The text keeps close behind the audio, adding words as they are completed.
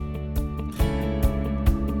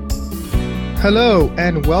Hello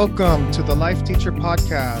and welcome to the Life Teacher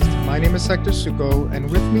Podcast. My name is Hector, and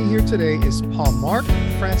with me here today is Paulmarq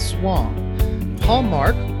Francois.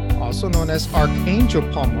 Paulmarq, also known as Archangel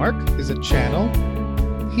Paulmarq, is a channel,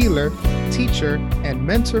 healer, teacher, and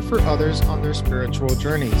mentor for others on their spiritual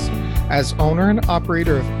journeys. As owner and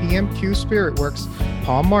operator of PMQ Spiritworks,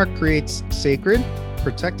 Paulmarq creates sacred,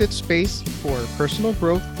 protected space for personal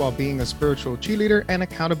growth while being a spiritual cheerleader and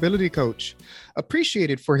accountability coach.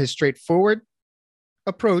 Appreciated for his straightforward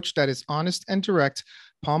approach that is honest and direct,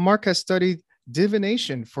 Paulmarq has studied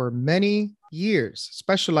divination for many years,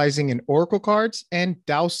 specializing in oracle cards and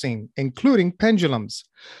dowsing, including pendulums.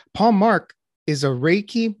 Paulmarq is a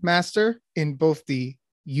Reiki master in both the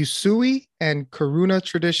Usui and Karuna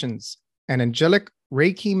traditions, an angelic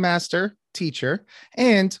Reiki master teacher,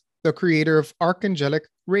 and the creator of Archangelic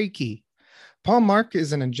Reiki. Paulmarq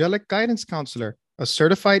is an angelic guidance counselor, a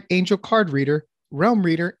certified angel card reader, realm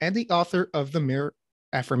reader, and the author of the Mirror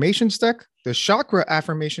Affirmations deck, the Chakra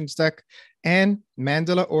Affirmations deck, and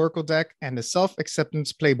Mandala Oracle deck, and the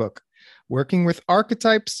Self-Acceptance Playbook. Working with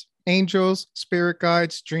archetypes, angels, spirit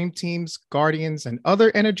guides, dream teams, guardians, and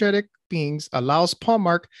other energetic beings allows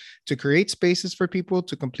Paulmarq to create spaces for people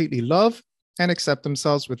to completely love and accept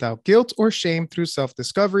themselves without guilt or shame through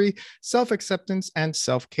self-discovery, self-acceptance, and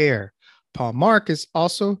self-care. Paulmarq is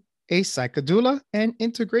also a psychodoula and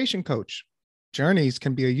integration coach. Journeys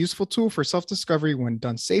can be a useful tool for self-discovery when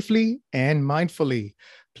done safely and mindfully.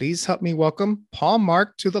 Please help me welcome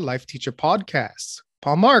Paulmarq to the Life Teacher Podcast.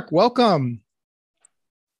 Paulmarq, welcome.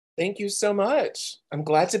 Thank you so much. I'm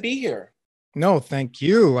glad to be here. No, thank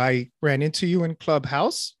you. I ran into you in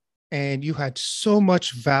Clubhouse and you had so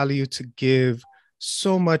much value to give,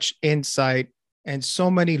 so much insight, and so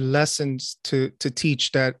many lessons to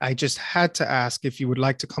teach that I just had to ask if you would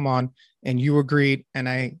like to come on, and you agreed, and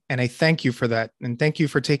I thank you for that, and thank you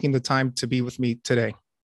for taking the time to be with me today.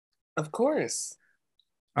 Of course.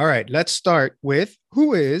 All right, let's start with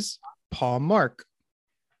who is Paulmarq?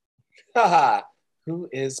 Who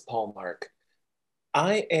is Paulmarq?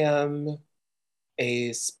 I am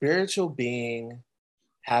a spiritual being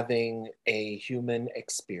having a human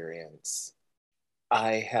experience.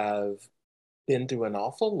 I have been through an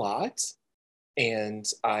awful lot, and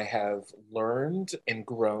I have learned and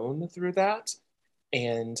grown through that.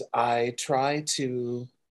 And I try to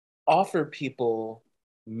offer people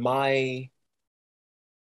my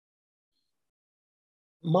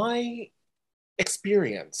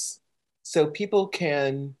experience so people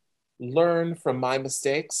can learn from my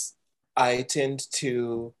mistakes. I tend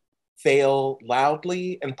to fail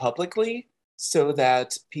loudly and publicly so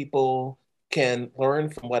that people can learn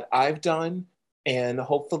from what I've done and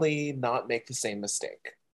hopefully not make the same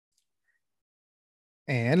mistake.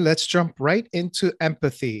 And let's jump right into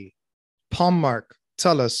empathy. Paulmarq,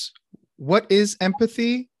 tell us, what is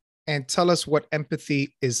empathy, and tell us what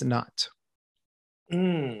empathy is not.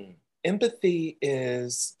 Empathy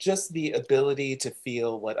is just the ability to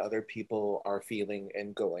feel what other people are feeling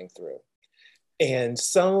and going through. And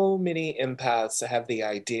so many empaths have the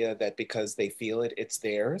idea that because they feel it, it's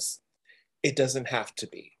theirs. It doesn't have to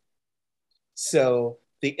be. So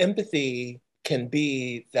the empathy can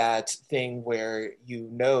be that thing where you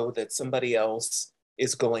know that somebody else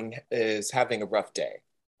is having a rough day,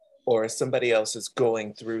 or somebody else is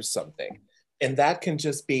going through something. And that can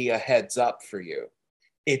just be a heads up for you.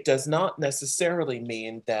 It does not necessarily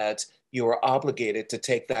mean that you are obligated to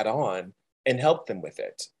take that on and help them with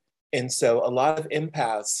it. And so a lot of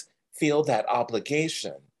empaths feel that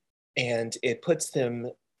obligation, and it puts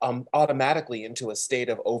them automatically into a state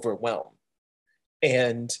of overwhelm.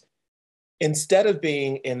 And instead of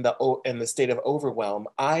being in the state of overwhelm,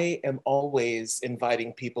 I am always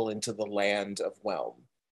inviting people into the land of whelm.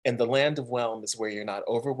 And the land of whelm is where you're not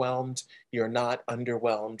overwhelmed, you're not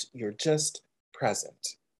underwhelmed, you're just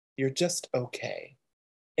present. You're just okay.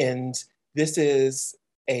 And this is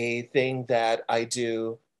a thing that I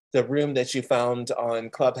do. The room that you found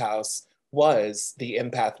on Clubhouse was the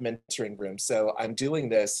empath mentoring room. So I'm doing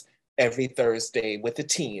this every Thursday with a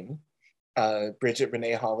team, Bridget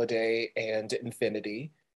Renee Holiday and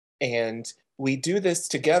Infinity. And we do this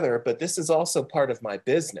together, but this is also part of my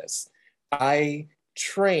business. I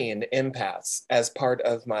train empaths as part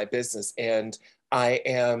of my business. And I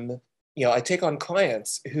take on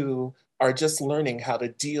clients who are just learning how to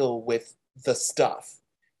deal with the stuff.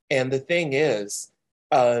 And the thing is,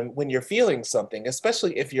 when you're feeling something,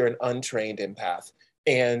 especially if you're an untrained empath,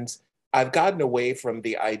 and I've gotten away from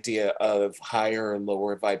the idea of higher or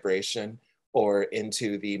lower vibration or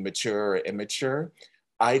into the mature or immature.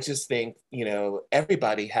 I just think,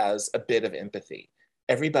 everybody has a bit of empathy.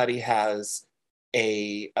 Everybody has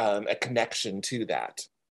a connection to that.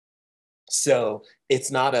 So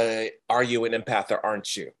it's not are you an empath or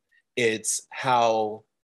aren't you? It's how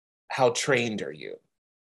trained are you?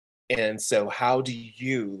 And so how do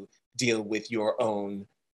you deal with your own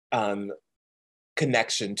um,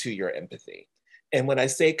 connection to your empathy? And when I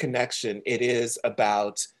say connection, it is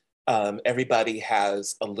about everybody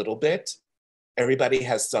has a little bit, everybody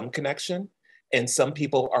has some connection, and some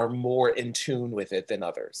people are more in tune with it than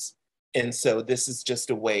others. And so this is just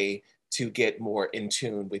a way to get more in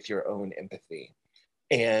tune with your own empathy.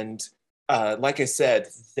 And like I said,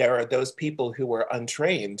 there are those people who are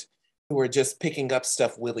untrained who are just picking up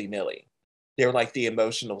stuff willy-nilly. They're like the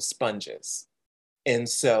emotional sponges. And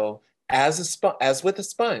so as with a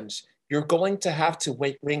sponge, you're going to have to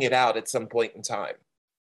wring it out at some point in time.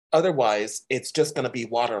 Otherwise, it's just going to be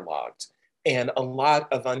waterlogged. And a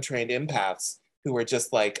lot of untrained empaths who are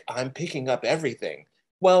just like, I'm picking up everything.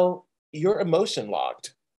 Well, you're emotion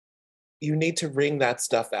logged. You need to wring that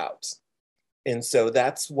stuff out. And so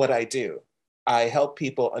that's what I do. I help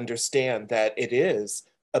people understand that it is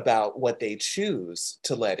about what they choose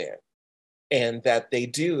to let in, and that they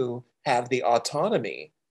do have the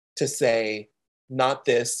autonomy to say, not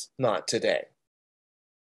this, not today.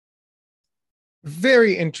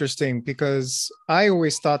 Very interesting, because I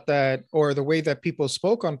always thought that, or the way that people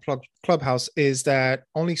spoke on Clubhouse is that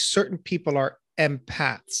only certain people are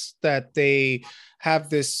empaths, that they have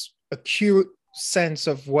this acute sense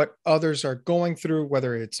of what others are going through,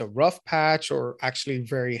 whether it's a rough patch or actually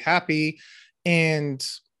very happy. And,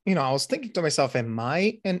 I was thinking to myself, am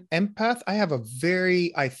I an empath?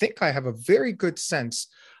 I think I have a very good sense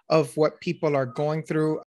of what people are going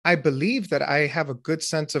through. I believe that I have a good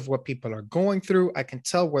sense of what people are going through. I can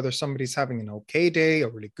tell whether somebody's having an okay day, a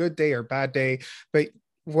really good day, or bad day. But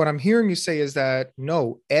what I'm hearing you say is that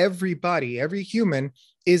no, everybody, every human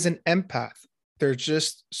is an empath. There's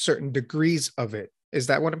just certain degrees of it. Is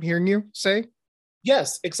that what I'm hearing you say?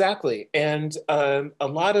 Yes, exactly. And a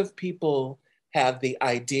lot of people have the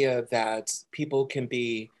idea that people can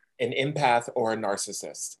be an empath or a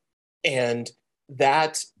narcissist. And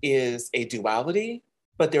that is a duality,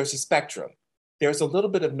 but there's a spectrum. There's a little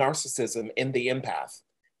bit of narcissism in the empath,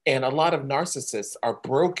 and a lot of narcissists are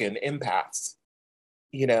broken empaths,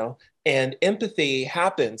 you know, and empathy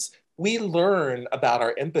happens. We learn about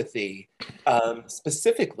our empathy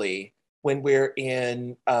specifically when we're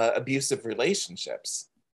in abusive relationships.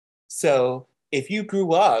 So if you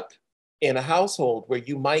grew up in a household where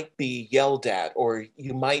you might be yelled at or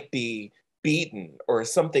you might be beaten or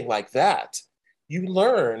something like that, you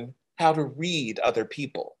learn how to read other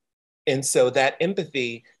people. And so that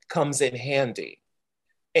empathy comes in handy.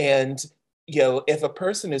 And, if a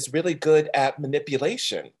person is really good at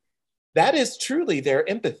manipulation, that is truly their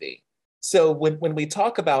empathy. So when we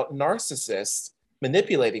talk about narcissists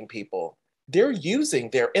manipulating people, they're using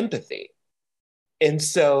their empathy. And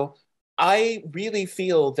so I really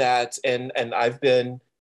feel that, and I've been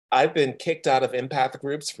kicked out of empath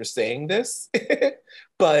groups for saying this,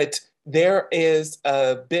 but there is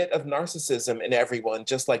a bit of narcissism in everyone,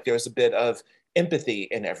 just like there's a bit of empathy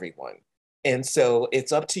in everyone. And so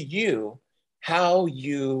it's up to you how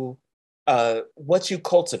you what you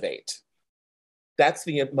cultivate. That's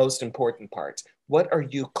the most important part. What are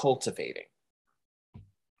you cultivating?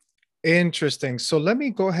 Interesting. So let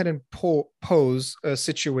me go ahead and pose a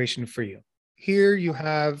situation for you. Here you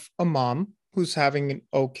have a mom who's having an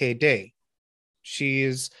okay day. She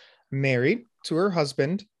is married to her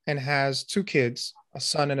husband and has two kids, a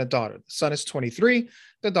son and a daughter. The son is 23,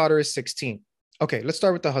 the daughter is 16. Okay, let's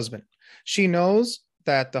start with the husband. She knows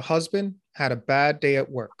that the husband had a bad day at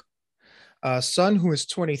work. A son who is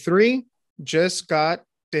 23 just got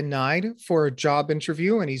denied for a job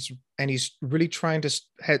interview, and he's really trying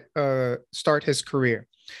to start his career.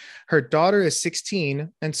 Her daughter is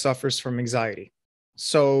 16 and suffers from anxiety.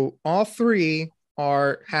 So all three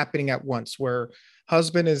are happening at once, where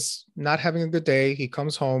husband is not having a good day. He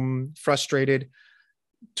comes home frustrated.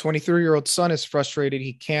 23-year-old son is frustrated.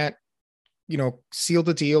 He can't, seal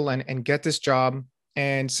the deal and get this job.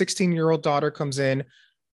 And 16-year-old daughter comes in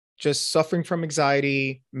just suffering from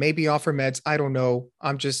anxiety, maybe off her meds. I don't know.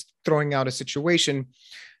 I'm just throwing out a situation.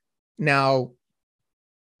 Now,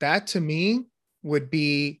 that to me would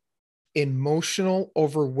be emotional,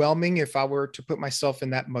 overwhelming if I were to put myself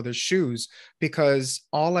in that mother's shoes, because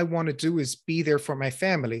all I want to do is be there for my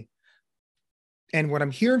family. And what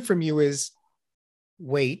I'm hearing from you is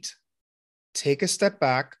wait, take a step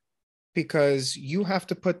back, because you have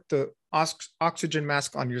to put the oxygen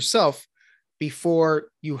mask on yourself before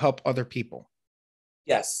you help other people.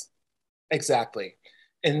 Yes, exactly.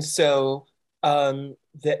 And so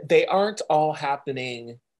that they aren't all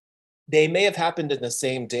happening. They may have happened in the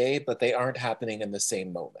same day, but they aren't happening in the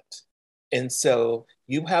same moment. And so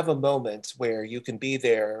you have a moment where you can be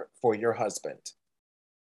there for your husband,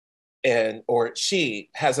 and or she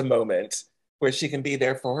has a moment where she can be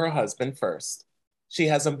there for her husband first. She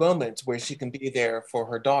has a moment where she can be there for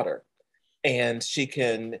her daughter, and she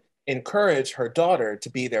can encourage her daughter to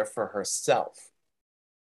be there for herself.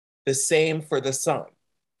 The same for the son,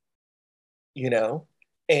 you know?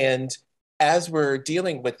 And as we're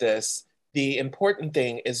dealing with this, the important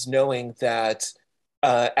thing is knowing that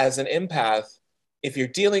as an empath, if you're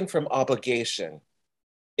dealing from obligation,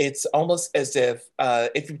 it's almost as if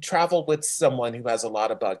you travel with someone who has a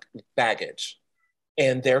lot of baggage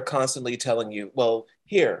and they're constantly telling you, well,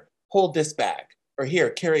 here, hold this bag, or here,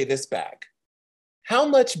 carry this bag. How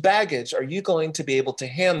much baggage are you going to be able to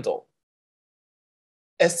handle?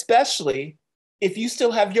 Especially if you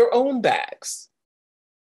still have your own bags.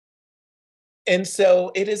 And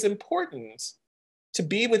so it is important to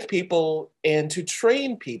be with people and to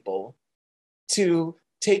train people to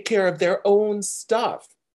take care of their own stuff.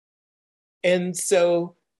 And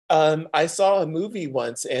so I saw a movie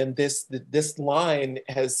once, and this line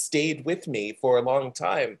has stayed with me for a long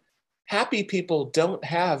time. Happy people don't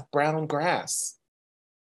have brown grass.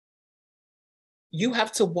 You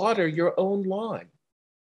have to water your own lawn.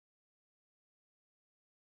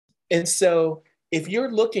 And so if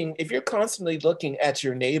you're constantly looking at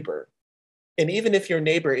your neighbor, and even if your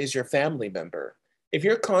neighbor is your family member, if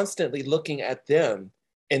you're constantly looking at them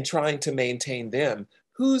and trying to maintain them,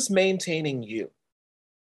 who's maintaining you?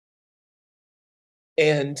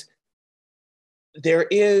 And there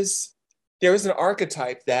is an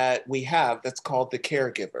archetype that we have that's called the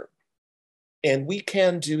caregiver. And we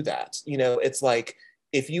can do that. You know, it's like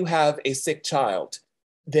if you have a sick child,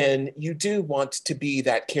 then you do want to be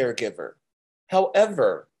that caregiver.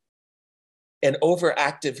 However, an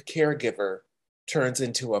overactive caregiver turns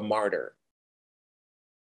into a martyr,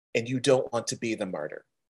 and you don't want to be the martyr,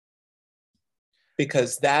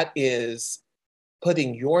 because that is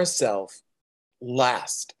putting yourself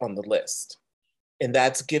last on the list. And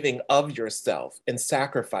that's giving of yourself and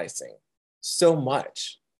sacrificing so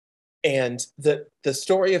much. And the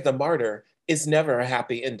story of the martyr is never a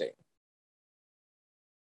happy ending.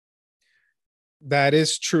 That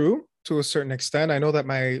is true to a certain extent. I know that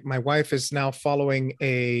my wife is now following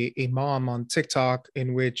a mom on TikTok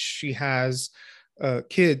in which she has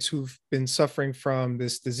kids who've been suffering from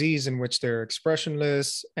this disease in which they're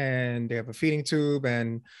expressionless and they have a feeding tube,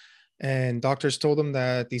 and doctors told them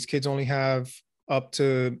that these kids only have up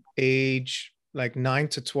to age like 9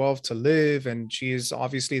 to 12 to live, and she is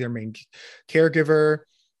obviously their main caregiver.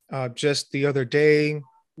 Just the other day,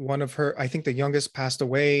 one of her, I think the youngest, passed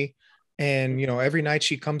away, and every night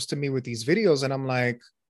she comes to me with these videos, and I'm like,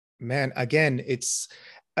 man, again, it's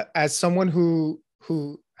as someone who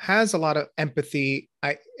has a lot of empathy,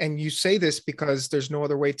 and you say this because there's no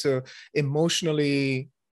other way to emotionally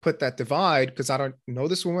put that divide, because I don't know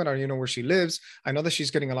this woman, I don't even know where she lives. I know that she's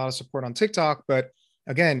getting a lot of support on TikTok, but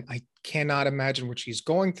again, I cannot imagine what she's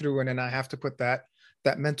going through, and then I have to put that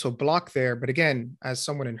mental block there. But again, as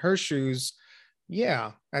someone in her shoes,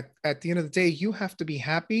 yeah, at the end of the day, you have to be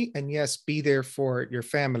happy, and yes, be there for your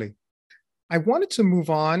family. I wanted to move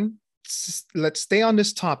on. Let's stay on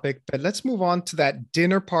this topic, but let's move on to that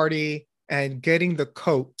dinner party and getting the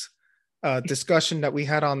coat discussion that we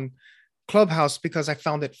had on Clubhouse, because I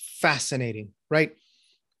found it fascinating, right?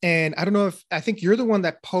 And I don't know if, I think you're the one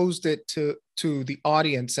that posed it to the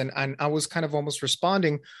audience, and I was kind of almost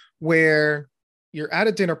responding, where you're at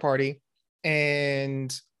a dinner party,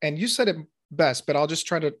 and you said it best, but I'll just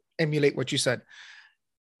try to emulate what you said.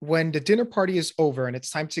 When the dinner party is over and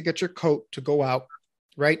it's time to get your coat to go out,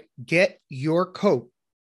 right? Get your coat.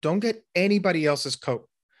 Don't get anybody else's coat.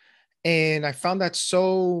 And I found that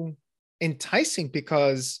so enticing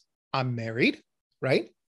because I'm married, right?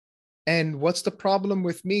 And what's the problem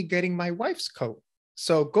with me getting my wife's coat?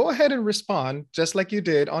 So go ahead and respond just like you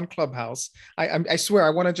did on Clubhouse. I swear I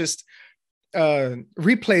want to just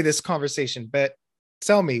replay this conversation, but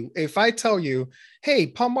tell me, if I tell you,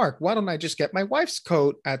 hey, Paulmarq, why don't I just get my wife's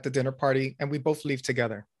coat at the dinner party and we both leave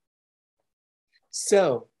together?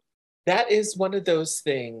 So that is one of those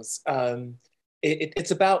things.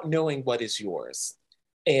 It's about knowing what is yours.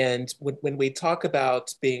 And when we talk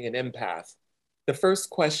about being an empath, the first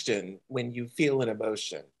question when you feel an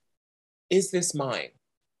emotion, is this mine?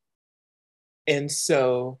 And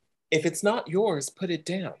so if it's not yours, put it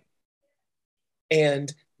down.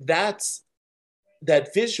 And that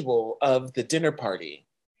visual of the dinner party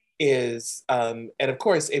is, and of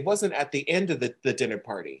course, it wasn't at the end of the dinner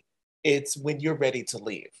party. It's when you're ready to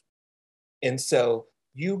leave. And so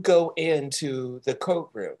you go into the coat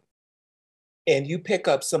room and you pick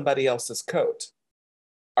up somebody else's coat.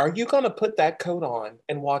 Are you going to put that coat on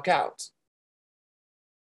and walk out?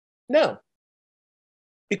 No,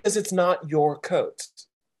 because it's not your coat.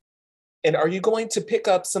 And are you going to pick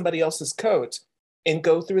up somebody else's coat and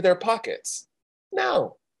go through their pockets?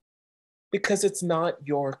 No, because it's not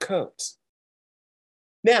your coat.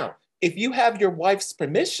 Now, if you have your wife's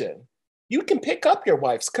permission, you can pick up your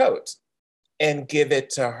wife's coat and give it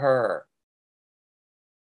to her.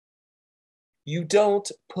 You don't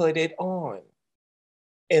put it on.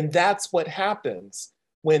 And that's what happens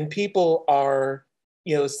when people are,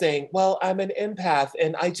 saying, well, I'm an empath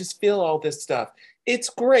and I just feel all this stuff. It's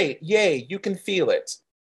great. Yay, you can feel it.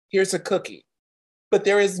 Here's a cookie. But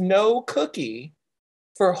there is no cookie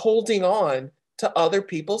for holding on to other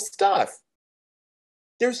people's stuff.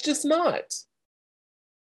 There's just not.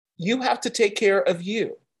 You have to take care of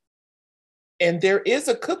you. And there is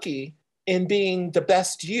a cookie in being the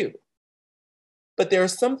best you. But there are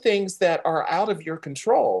some things that are out of your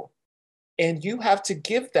control, and you have to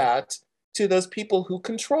give that to those people who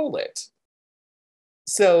control it.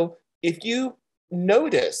 So if you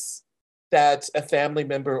notice that a family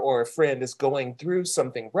member or a friend is going through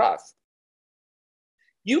something rough,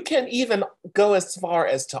 you can even go as far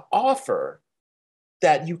as to offer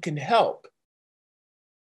that you can help,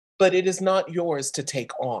 but it is not yours to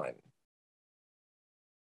take on.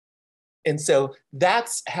 And so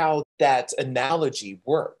that's how that analogy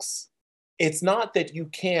works. It's not that you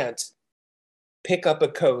can't pick up a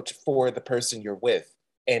coat for the person you're with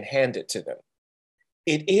and hand it to them.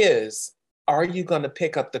 It is, are you going to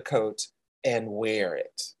pick up the coat and wear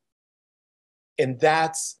it? And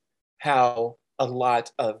that's how a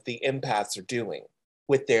lot of the empaths are doing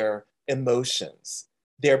with their emotions.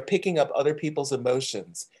 They're picking up other people's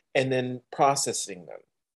emotions and then processing them.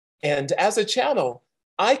 And as a channel,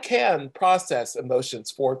 I can process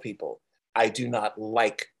emotions for people. I do not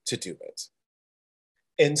like to do it.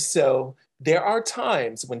 And so there are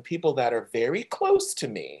times when people that are very close to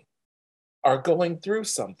me are going through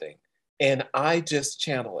something, and I just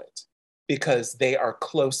channel it because they are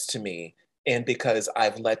close to me and because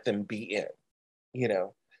I've let them be in.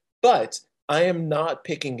 But I am not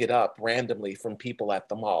picking it up randomly from people at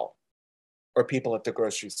the mall or people at the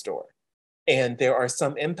grocery store. And there are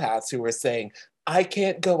some empaths who are saying, I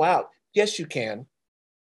can't go out. Yes, you can.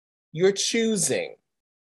 You're choosing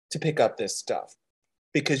to pick up this stuff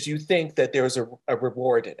because you think that there's a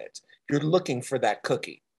reward in it. You're looking for that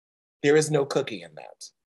cookie. There is no cookie in that.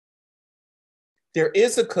 There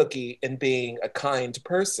is a cookie in being a kind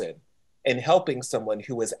person and helping someone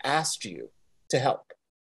who has asked you to help.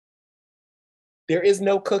 There is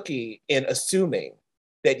no cookie in assuming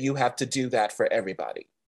that you have to do that for everybody.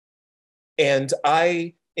 And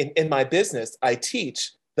in my business, I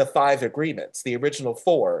teach the 5 agreements, the original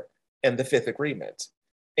 4 and the 5th agreement.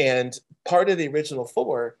 And part of the original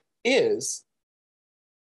 4 is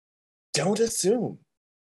don't assume.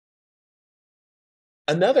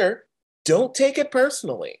 Another, don't take it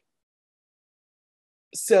personally.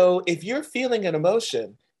 So if you're feeling an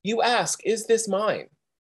emotion, you ask, is this mine?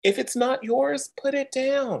 If it's not yours, put it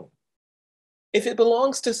down. If it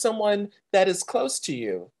belongs to someone that is close to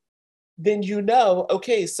you, then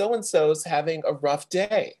okay, so-and-so's having a rough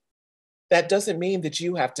day. That doesn't mean that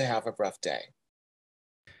you have to have a rough day.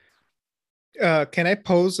 Can I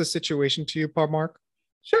pose a situation to you, Paulmarq?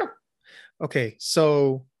 Sure. Okay,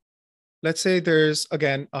 so let's say there's,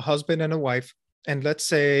 again, a husband and a wife, and let's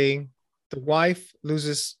say the wife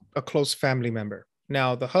loses a close family member.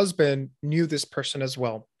 Now, the husband knew this person as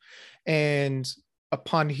well. And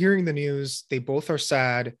upon hearing the news, they both are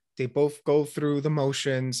sad. They both go through the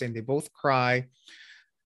motions and they both cry.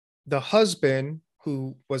 The husband,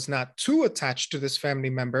 who was not too attached to this family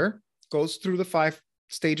member, goes through the 5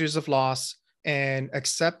 stages of loss and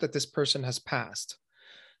accept that this person has passed.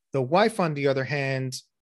 The wife, on the other hand,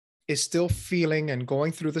 is still feeling and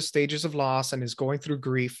going through the stages of loss and is going through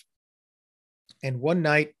grief. And one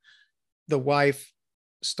night, the wife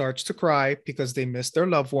starts to cry because they missed their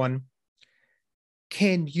loved one.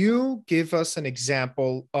 Can you give us an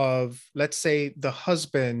example of, let's say, the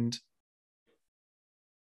husband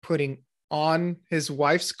putting on his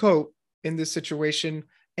wife's coat in this situation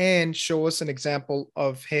and show us an example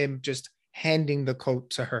of him just handing the coat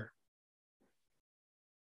to her?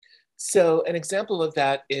 So an example of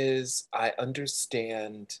that is, I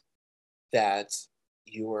understand that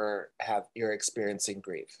you're experiencing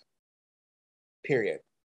grief. Period.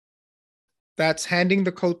 That's handing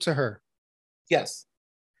the coat to her. Yes,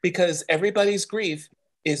 because everybody's grief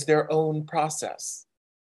is their own process.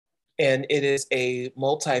 and it is a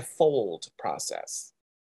multifold process.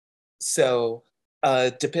 So,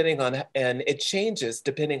 and it changes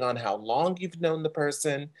depending on how long you've known the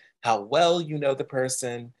person, how well you know the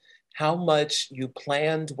person, how much you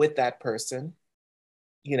planned with that person,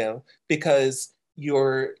 because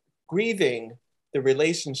you're grieving the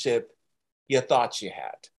relationship you thought you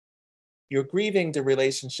had. You're grieving the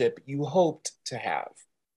relationship you hoped to have.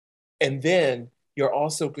 And then you're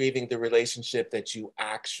also grieving the relationship that you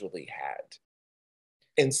actually had.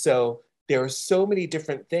 And so there are so many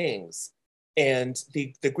different things. And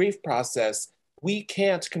the grief process, we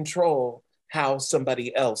can't control how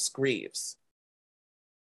somebody else grieves.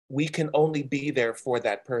 We can only be there for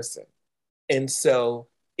that person. And so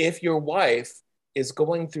if your wife is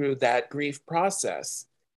going through that grief process,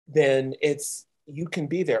 then you can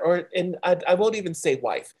be there. And I won't even say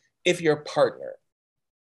wife, if your partner,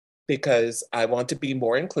 because I want to be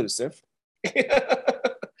more inclusive.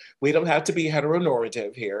 We don't have to be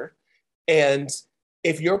heteronormative here. And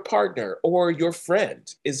if your partner or your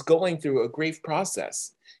friend is going through a grief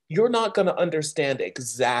process, you're not going to understand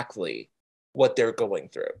exactly what they're going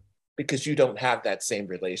through because you don't have that same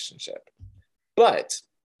relationship. But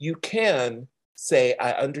you can say,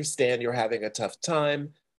 I understand you're having a tough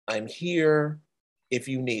time. I'm here if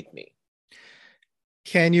you need me.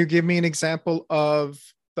 Can you give me an example of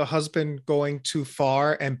the husband going too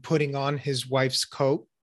far and putting on his wife's coat?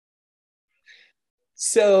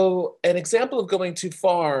 So, an example of going too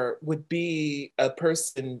far would be a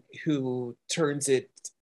person who turns it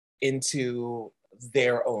into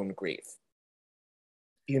their own grief.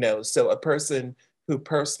 So a person who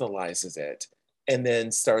personalizes it and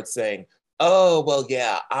then starts saying, oh, well,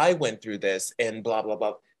 yeah, I went through this and blah, blah,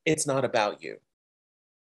 blah. It's not about you.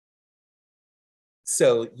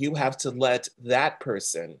 So you have to let that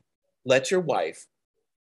person, let your wife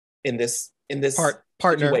in this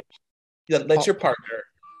Partner. situation, let your partner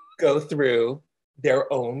go through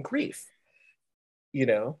their own grief,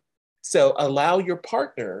 So allow your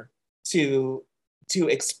partner to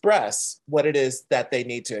express what it is that they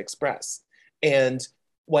need to express. And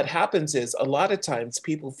what happens is a lot of times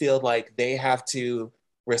people feel like they have to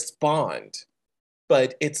respond,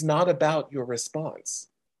 but it's not about your response.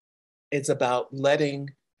 It's about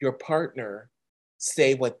letting your partner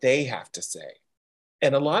say what they have to say.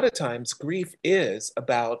 And a lot of times grief is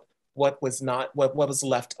about what was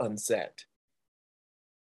left unsaid.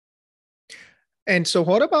 And so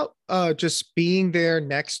what about just being there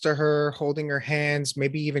next to her, holding her hands,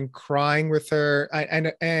 maybe even crying with her?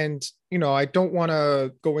 And I don't want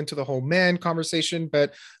to go into the whole man conversation,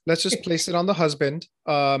 but let's just place it on the husband.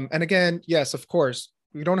 And again, yes, of course,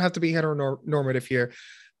 we don't have to be heteronormative here.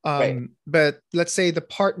 Right. But let's say the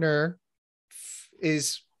partner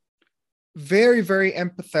is very, very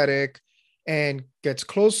empathetic and gets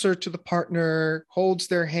closer to the partner, holds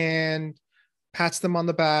their hand, pats them on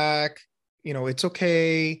the back, it's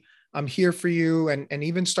okay, I'm here for you, and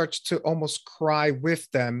even starts to almost cry with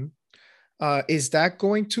them. Is that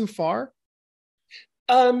going too far?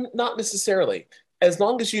 Not necessarily. As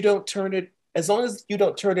long as you don't turn it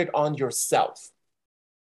on yourself,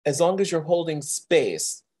 as long as you're holding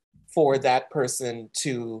space for that person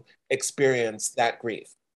to experience that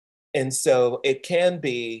grief. And so it can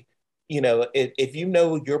be, if you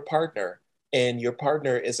know your partner and your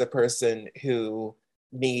partner is a person who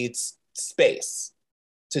needs space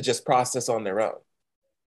to just process on their own,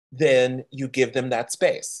 then you give them that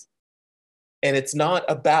space. And it's not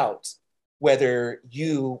about whether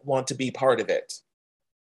you want to be part of it.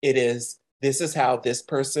 This is how this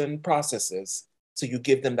person processes. So you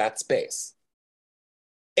give them that space.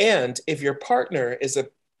 And if your partner is a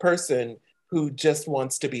person who just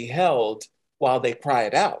wants to be held while they cry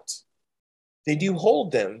it out, then you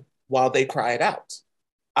hold them while they cry it out.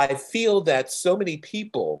 I feel that so many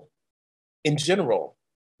people in general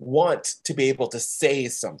want to be able to say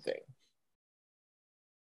something.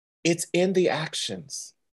 It's in the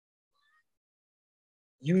actions.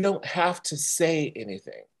 You don't have to say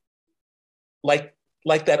anything. Like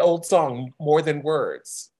that old song, More Than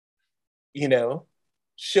Words,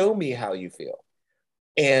 show me how you feel.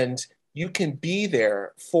 And you can be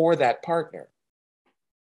there for that partner.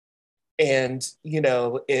 And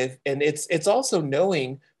it's also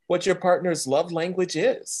knowing what your partner's love language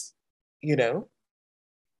is,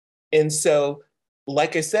 and so,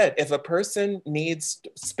 like I said, if a person needs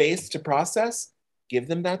space to process, give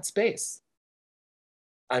them that space.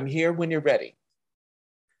 I'm here when you're ready.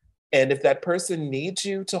 And if that person needs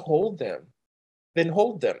you to hold them, then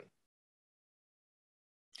hold them.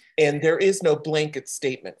 And there is no blanket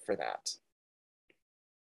statement for that.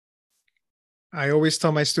 I always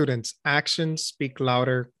tell my students, actions speak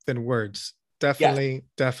louder than words. Yes. Definitely,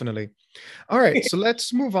 definitely. All right, so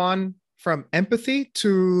let's move on from empathy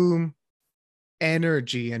to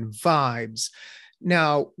energy and vibes.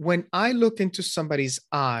 Now, when I look into somebody's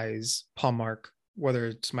eyes, Paulmarq, whether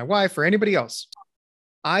it's my wife or anybody else,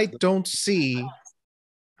 I don't see,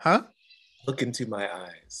 huh? Look into my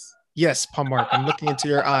eyes. Yes, Paulmarq, I'm looking into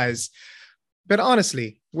your eyes. But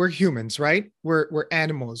honestly, we're humans, right? We're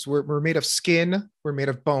animals. We're made of skin, we're made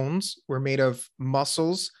of bones, we're made of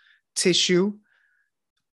muscles, tissue.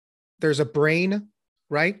 There's a brain,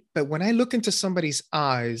 right? But when I look into somebody's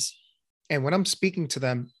eyes and when I'm speaking to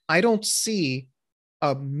them, I don't see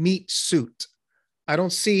a meat suit. I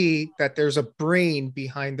don't see that there's a brain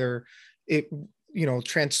behind their it.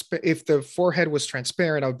 If the forehead was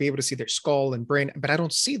transparent, I would be able to see their skull and brain, but I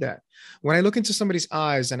don't see that. When I look into somebody's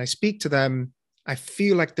eyes and I speak to them, I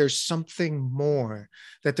feel like there's something more,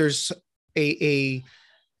 that there's a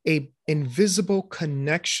a invisible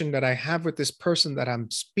connection that I have with this person that I'm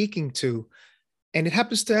speaking to. And it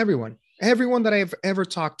happens to everyone that I've ever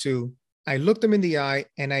talked to. I look them in the eye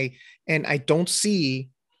and I don't see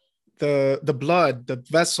the blood, the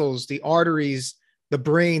vessels, the arteries, the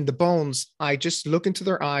brain, the bones. I just look into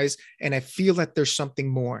their eyes and I feel that there's something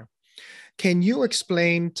more. Can you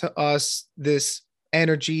explain to us this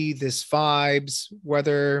energy, this vibes,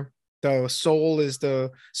 whether the soul is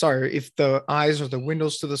if the eyes are the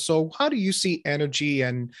windows to the soul? How do you see energy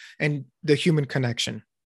and the human connection?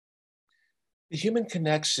 The human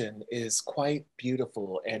connection is quite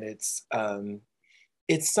beautiful, and it's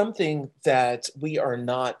something that we are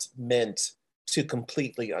not meant to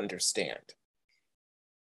completely understand.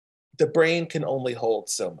 The brain can only hold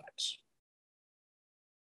so much.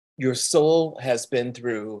 Your soul has been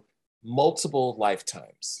through multiple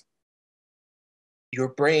lifetimes. Your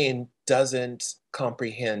brain doesn't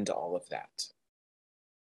comprehend all of that.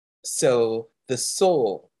 So the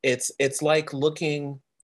soul, it's like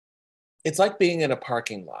being in a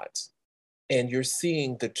parking lot and you're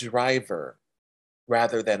seeing the driver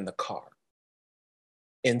rather than the car.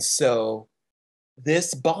 And so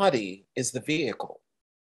this body is the vehicle.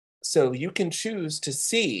 So you can choose to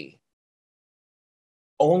see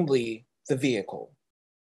only the vehicle.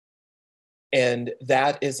 And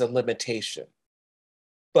that is a limitation,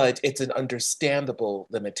 but it's an understandable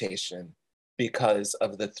limitation because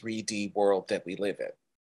of the 3D world that we live in.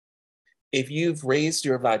 If you've raised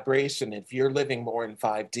your vibration, if you're living more in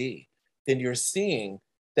 5D, then you're seeing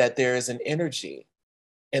that there is an energy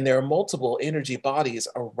and there are multiple energy bodies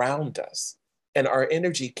around us. And our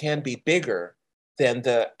energy can be bigger than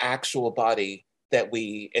the actual body that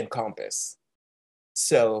we encompass.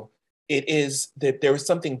 So it is that there is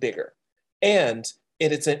something bigger. And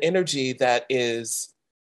it is an energy that is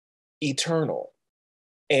eternal.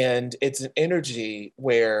 And it's an energy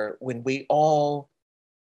where when we all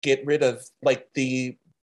get rid of like the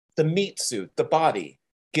meat suit, the body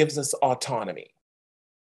gives us autonomy.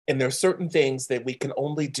 And there are certain things that we can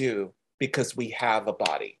only do because we have a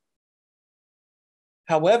body.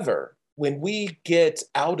 However, when we get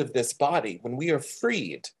out of this body, when we are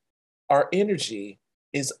freed, our energy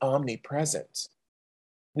is omnipresent.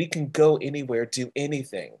 We can go anywhere, do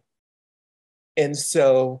anything. And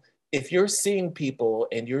so if you're seeing people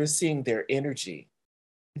and you're seeing their energy,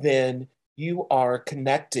 then you are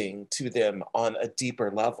connecting to them on a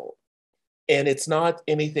deeper level. And it's not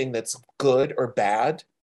anything that's good or bad.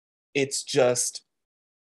 It's just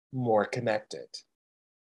more connected.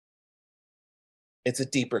 It's a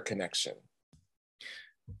deeper connection.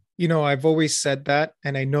 I've always said that,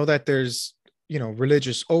 and I know that there's,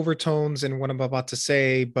 religious overtones in what I'm about to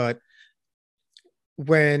say, but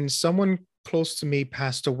when someone close to me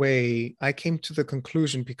passed away, I came to the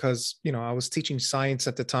conclusion because, I was teaching science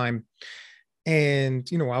at the time. And,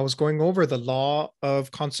 I was going over the law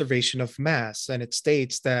of conservation of mass, and it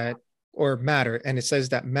states that, or matter, and it says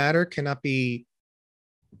that matter cannot be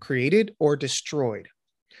created or destroyed.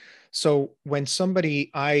 So when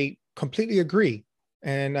I completely agree,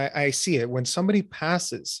 and I see it, when somebody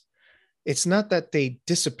passes, it's not that they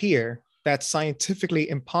disappear. That's scientifically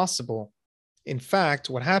impossible. In fact,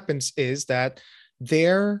 what happens is that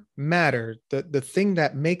their matter, the thing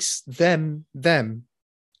that makes them,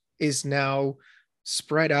 is now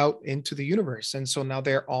spread out into the universe. And so now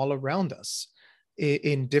they're all around us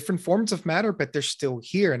in different forms of matter, but they're still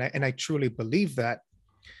here. And I truly believe that.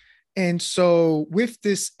 And so with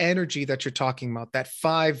this energy that you're talking about, that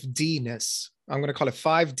 5D-ness, I'm going to call it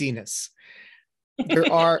 5D-ness.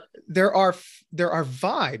 There are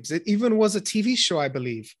vibes. It even was a TV show, I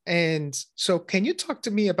believe. And so can you talk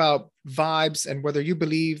to me about vibes and whether you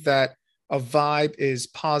believe that a vibe is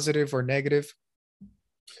positive or negative?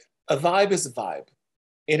 A vibe is a vibe.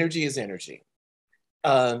 Energy is energy.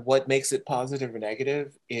 What makes it positive or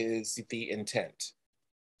negative is the intent.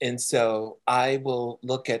 And so I will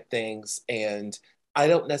look at things and I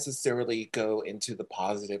don't necessarily go into the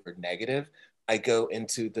positive or negative. I go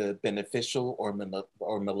into the beneficial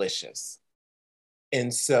or malicious.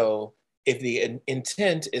 And so if the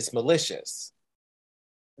intent is malicious,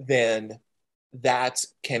 then that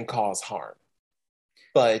can cause harm.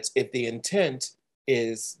 But if the intent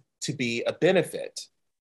is to be a benefit,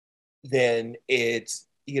 then it's,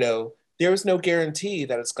 there's no guarantee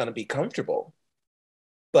that it's going to be comfortable,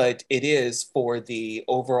 but it is for the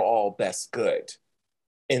overall best good.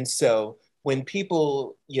 And so when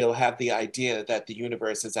people, have the idea that the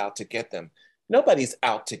universe is out to get them, nobody's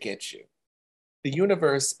out to get you. The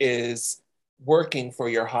universe is working for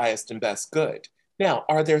your highest and best good. Now,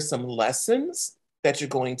 are there some lessons that you're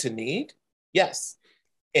going to need? Yes.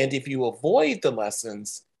 And if you avoid the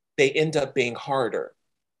lessons, they end up being harder.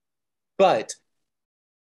 But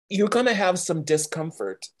you're going to have some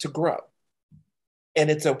discomfort to grow,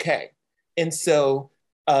 and it's okay. And so,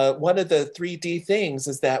 one of the 3D things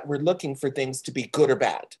is that we're looking for things to be good or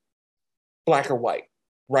bad, black or white,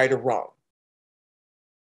 right or wrong.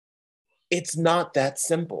 It's not that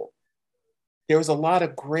simple. There's a lot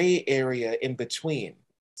of gray area in between.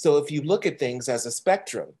 So if you look at things as a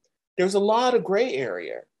spectrum, there's a lot of gray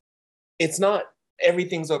area. It's not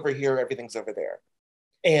everything's over here, everything's over there.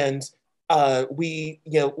 And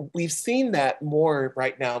we've seen that more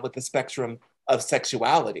right now with the spectrum of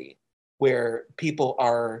sexuality, where people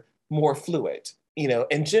are more fluid,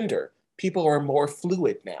 and gender. People are more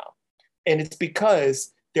fluid now. And it's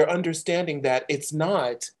because they're understanding that it's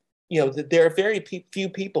not, that there are very few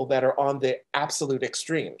people that are on the absolute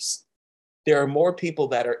extremes. There are more people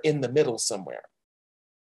that are in the middle somewhere.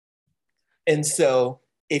 And so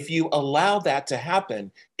if you allow that to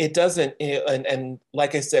happen, it doesn't, and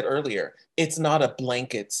like I said earlier, it's not a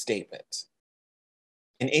blanket statement.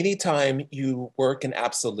 And anytime you work in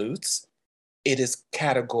absolutes, it is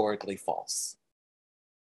categorically false.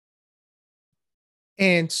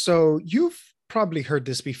 And so you've probably heard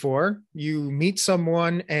this before. You meet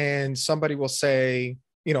someone and somebody will say,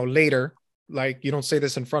 later, like you don't say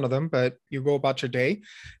this in front of them, but you go about your day.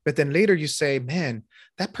 But then later you say, man,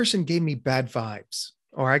 that person gave me bad vibes,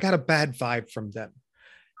 or I got a bad vibe from them.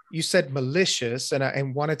 You said malicious, and I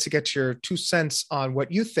wanted to get your 2 cents on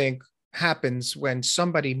what you think happens when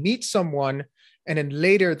somebody meets someone and then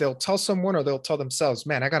later they'll tell someone or they'll tell themselves,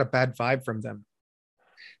 man, I got a bad vibe from them.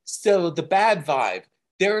 So the bad vibe,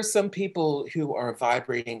 there are some people who are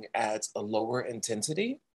vibrating at a lower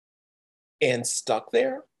intensity and stuck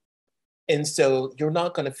there. And so you're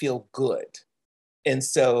not going to feel good. And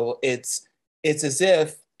so it's as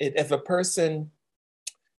if a person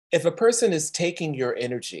is taking your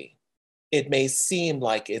energy, it may seem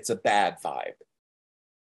like it's a bad vibe.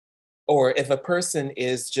 Or if a person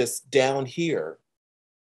is just down here,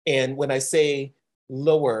 and when I say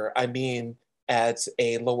lower, I mean at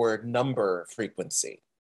a lower number frequency,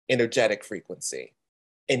 energetic frequency,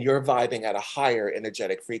 and you're vibing at a higher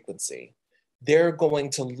energetic frequency, they're going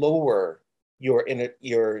to lower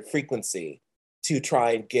your frequency to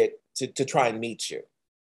try and get to try and meet you.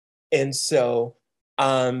 And so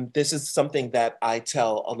this is something that I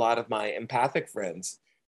tell a lot of my empathic friends,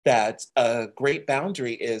 that a great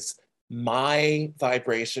boundary is my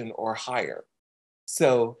vibration or higher.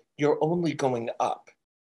 So you're only going up.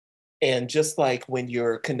 And just like when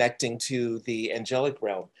you're connecting to the angelic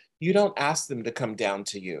realm, you don't ask them to come down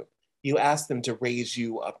to you. You ask them to raise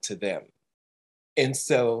you up to them. And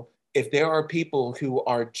so if there are people who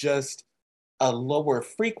are just a lower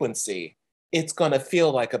frequency, it's going to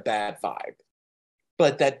feel like a bad vibe.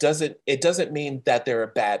 But it doesn't mean that they're a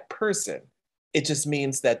bad person. It just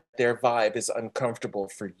means that their vibe is uncomfortable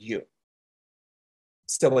for you.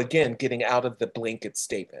 So again, getting out of the blanket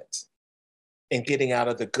statement and getting out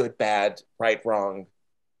of the good, bad, right, wrong,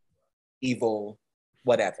 evil,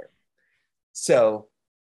 whatever. So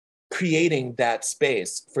creating that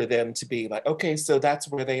space for them to be like, okay, so that's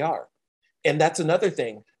where they are. And that's another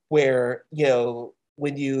thing where,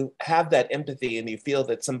 when you have that empathy and you feel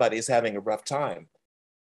that somebody's having a rough time,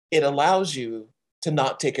 it allows you to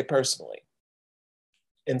not take it personally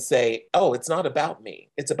and say, oh, it's not about me.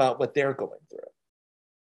 It's about what they're going through.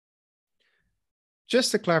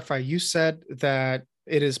 Just to clarify, you said that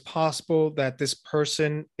it is possible that this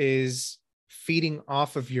person is feeding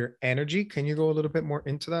off of your energy. Can you go a little bit more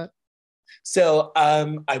into that? So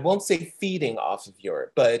I won't say feeding off of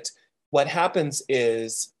your, but what happens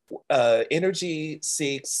is energy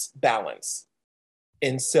seeks balance.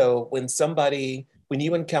 And so when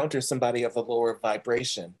you encounter somebody of a lower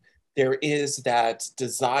vibration, there is that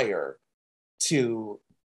desire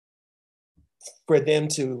for them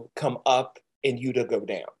to come up and you to go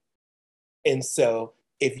down. And so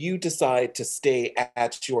if you decide to stay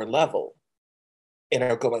at your level and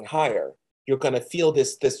are going higher, you're going to feel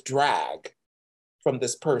this drag from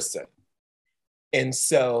this person. And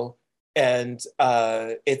so,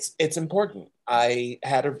 it's important. I've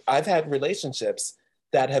had relationships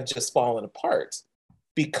that have just fallen apart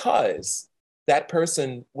because that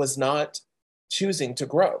person was not choosing to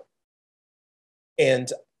grow.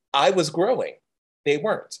 And I was growing, they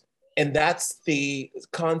weren't. And that's the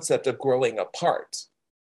concept of growing apart.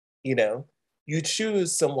 You know, you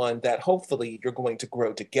choose someone that hopefully you're going to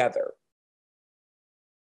grow together,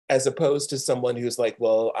 as opposed to someone who's like,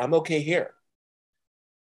 well, I'm okay here.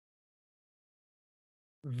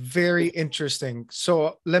 Very interesting.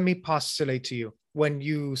 So let me postulate to you. When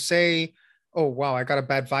you say, oh, wow, I got a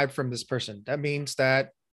bad vibe from this person, that means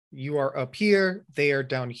that you are up here, they are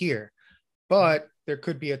down here. But there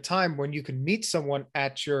could be a time when you can meet someone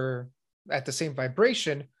at the same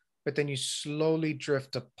vibration, but then you slowly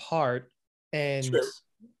drift apart, and True.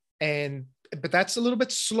 and but that's a little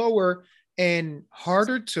bit slower and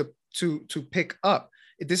harder to pick up.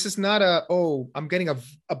 This is not a, oh, I'm getting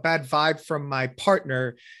a bad vibe from my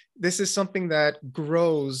partner. This is something that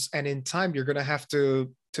grows, and in time you're going to have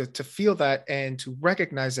to feel that and to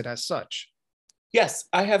recognize it as such. Yes,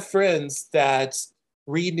 I have friends that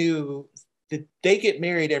renew, that they get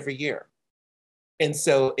married every year. And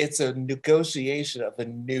so it's a negotiation of a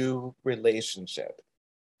new relationship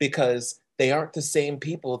because they aren't the same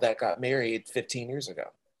people that got married 15 years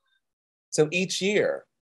ago. So each year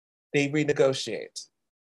they renegotiate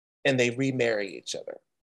and they remarry each other.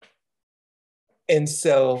 And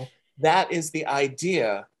so that is the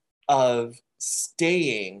idea of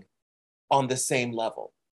staying on the same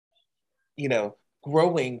level, you know,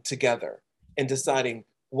 growing together and deciding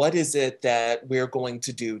what is it that we're going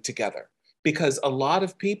to do together. Because a lot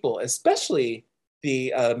of people, especially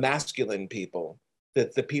the masculine people,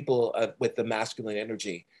 the people with the masculine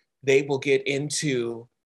energy, they will get into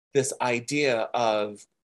this idea of,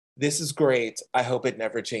 this is great, I hope it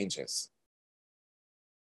never changes.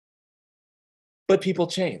 But people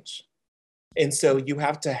change. And so you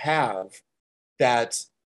have to have that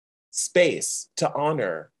space to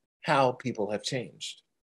honor how people have changed.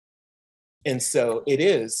 And so it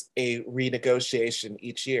is a renegotiation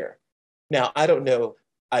each year. Now, I don't know,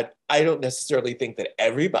 I don't necessarily think that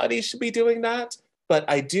everybody should be doing that, but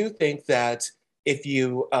I do think that if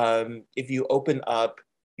you open up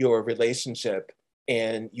your relationship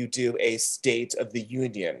and you do a state of the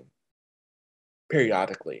union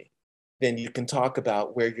periodically, then you can talk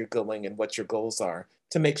about where you're going and what your goals are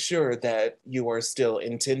to make sure that you are still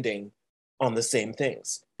intending on the same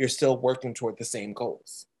things. You're still working toward the same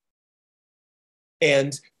goals.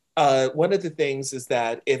 And one of the things is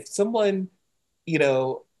that if someone, you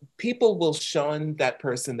know, people will shun that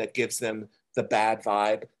person that gives them the bad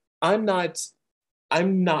vibe. I'm not,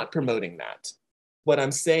 I'm not promoting that. What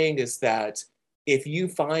I'm saying is that if you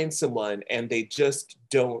find someone and they just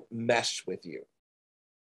don't mesh with you,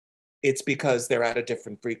 it's because they're at a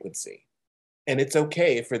different frequency. And it's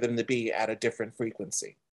okay for them to be at a different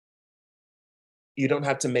frequency. You don't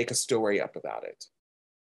have to make a story up about it.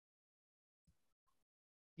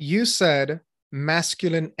 You said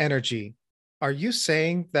masculine energy. Are you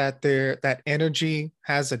saying that that energy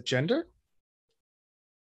has a gender?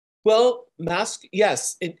 Well,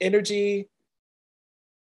 yes, in energy,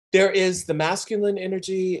 there is the masculine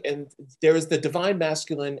energy and there is the divine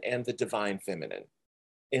masculine and the divine feminine.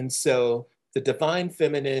 And so the divine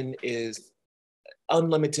feminine is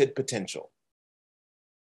unlimited potential.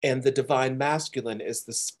 And the divine masculine is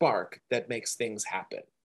the spark that makes things happen.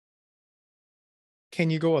 Can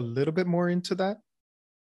you go a little bit more into that?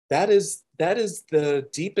 That is the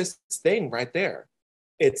deepest thing right there.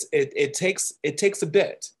 It takes a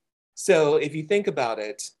bit. So if you think about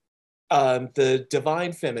it, the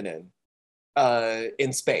divine feminine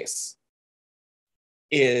in space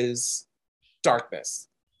is darkness,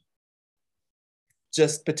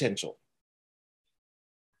 just potential.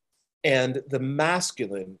 And the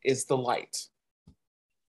masculine is the light.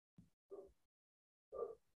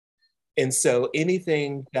 And so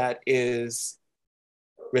anything that is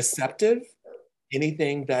receptive,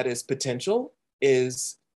 anything that is potential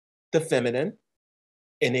is the feminine,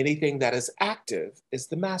 and anything that is active is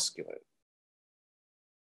the masculine.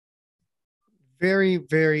 Very,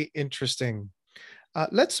 very interesting.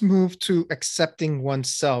 Let's move to accepting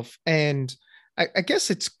oneself. And I guess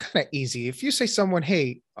it's kind of easy. If you say someone,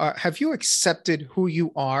 hey, have you accepted who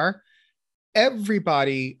you are?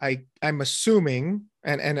 Everybody, I'm assuming,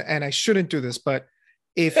 and I shouldn't do this, but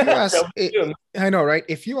if you ask it, I know, right?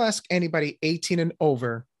 If you ask anybody 18 and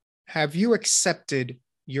over, have you accepted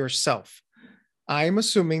yourself? I'm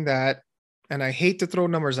assuming that, and I hate to throw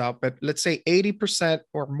numbers out, but let's say 80%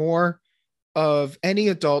 or more of any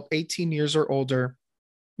adult 18 years or older,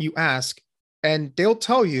 you ask, and they'll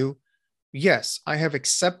tell you, yes, I have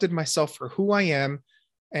accepted myself for who I am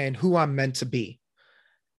and who I'm meant to be.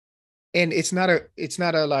 And it's not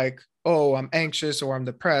a like, oh, I'm anxious or I'm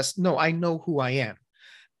depressed. No, I know who I am.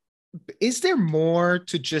 Is there more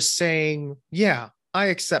to just saying, yeah, I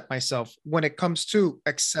accept myself when it comes to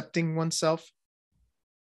accepting oneself?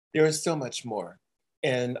 There is so much more.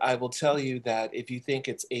 And I will tell you that if you think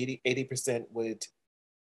it's 80% would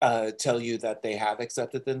tell you that they have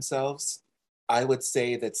accepted themselves, I would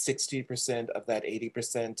say that 60% of that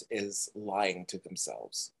 80% is lying to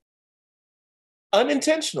themselves.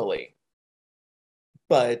 Unintentionally,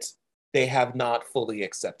 but they have not fully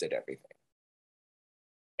accepted everything.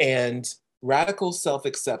 And radical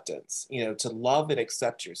self-acceptance, to love and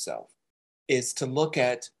accept yourself, is to look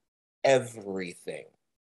at everything,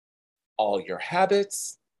 all your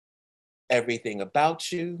habits, everything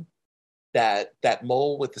about you, that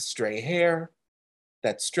mole with the stray hair,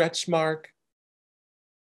 that stretch mark,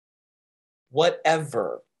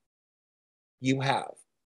 whatever you have,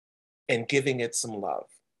 and giving it some love.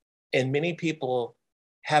 And many people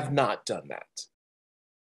have not done that.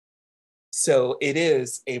 So it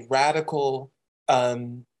is a radical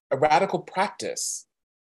practice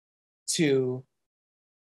to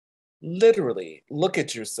literally look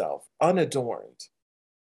at yourself unadorned.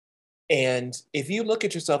 And if you look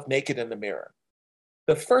at yourself naked in the mirror,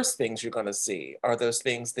 the first things you're going to see are those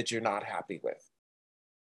things that you're not happy with.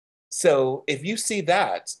 So if you see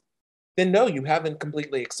that, then no, you haven't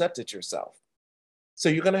completely accepted yourself. So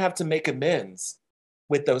you're going to have to make amends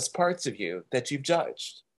with those parts of you that you've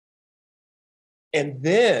judged. And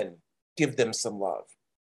then give them some love.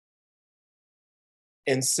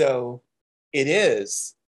 And so it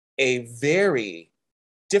is a very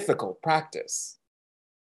difficult practice,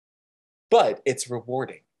 but it's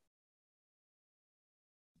rewarding.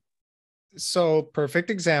 So, perfect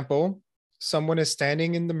example, someone is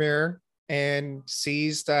standing in the mirror and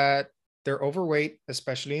sees that they're overweight,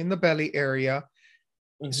 especially in the belly area.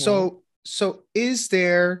 Mhm. So is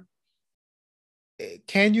there,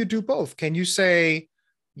 can you do both? Can you say,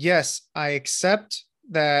 yes, I accept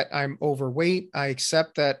that I'm overweight. I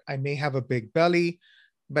accept that I may have a big belly,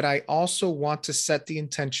 but I also want to set the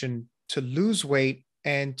intention to lose weight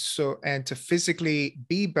and to physically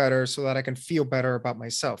be better so that I can feel better about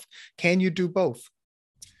myself. Can you do both?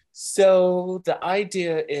 So the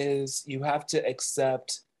idea is you have to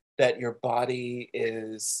accept that your body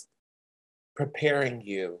is preparing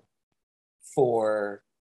you for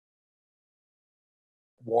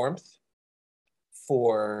warmth,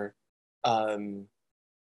 for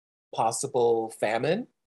possible famine.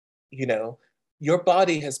 Your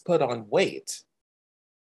body has put on weight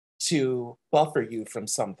to buffer you from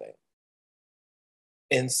something.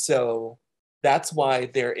 And so that's why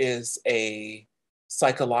there is a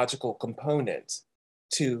psychological component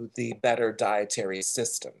to the better dietary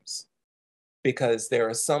systems, because there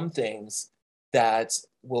are some things that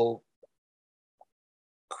will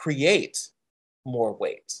create more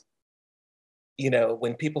weight.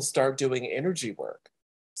 When people start doing energy work,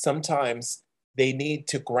 sometimes they need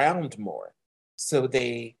to ground more, so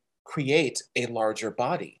they create a larger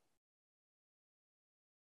body.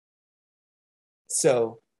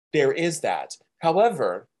 So there is that.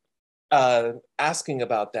 However, asking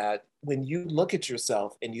about that, when you look at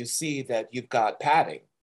yourself and you see that you've got padding,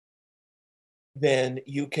 then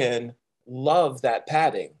you can love that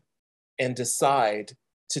padding and decide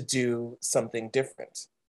to do something different.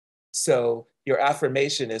 So your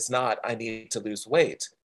affirmation is not, I need to lose weight.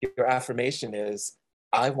 Your affirmation is,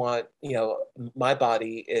 I want, my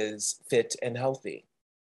body is fit and healthy.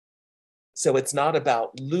 So it's not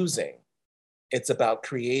about losing, it's about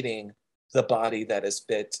creating the body that is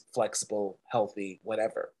fit, flexible, healthy,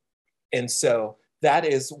 whatever. And so that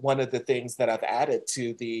is one of the things that I've added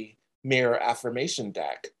to the mirror affirmation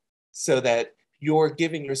deck, so that you're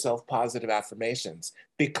giving yourself positive affirmations.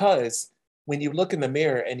 Because when you look in the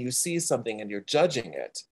mirror and you see something and you're judging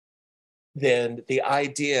it, then the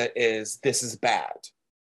idea is, this is bad.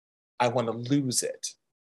 I want to lose it.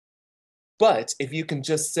 But if you can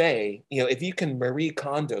just say, if you can Marie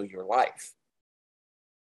Kondo your life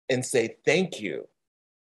and say, thank you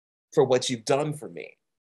for what you've done for me,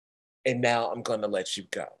 and now I'm going to let you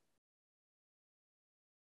go.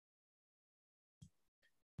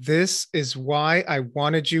 This is why I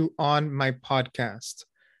wanted you on my podcast.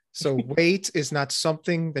 So weight is not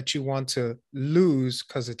something that you want to lose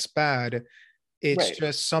because it's bad. It's Right.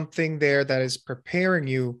 just something there that is preparing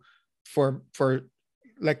you for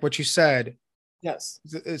like what you said, Yes.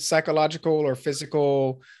 psychological or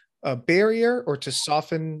physical barrier, or to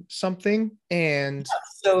soften something and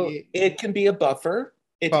So it can be a buffer.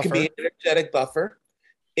 It can be buffer. an energetic buffer.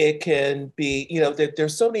 It can be,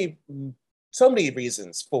 there's so many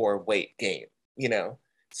reasons for weight gain, you know.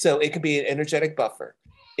 So it can be an energetic buffer.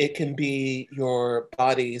 It can be your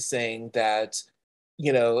body saying that,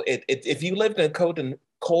 if you live in a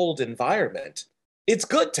cold environment, it's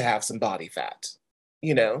good to have some body fat,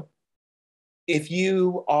 you know. If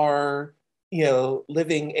you are,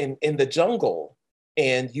 living in the jungle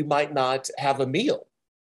and you might not have a meal,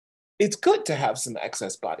 it's good to have some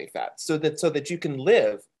excess body fat so that you can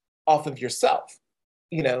live off of yourself,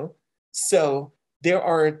 you know. So there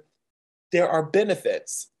are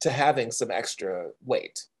benefits to having some extra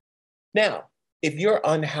weight. Now, if you're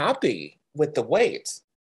unhappy with the weight,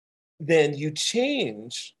 then you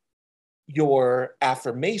change your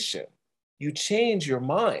affirmation, you change your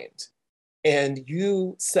mind, and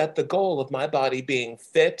you set the goal of my body being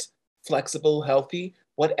fit, flexible, healthy,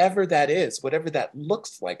 whatever that is, whatever that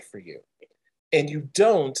looks like for you. And you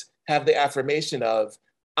don't have the affirmation of,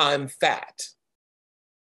 I'm fat,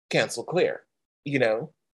 cancel clear, you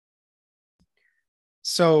know?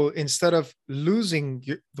 So instead of losing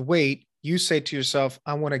the weight, you say to yourself,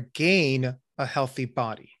 I want to gain a healthy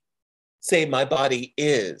body. Say, my body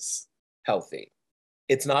is healthy.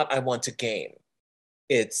 It's not, I want to gain.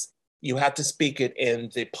 It's, you have to speak it in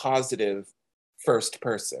the positive first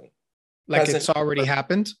person. Like Present. it's already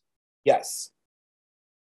happened. Yes.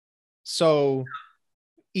 So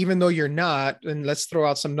even though you're not, and let's throw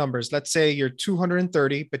out some numbers. Let's say you're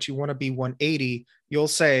 230, but you want to be 180. You'll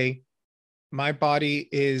say, my body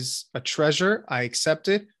is a treasure. I accept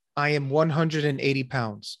it. I am 180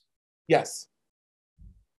 pounds. Yes.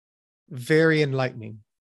 Very enlightening.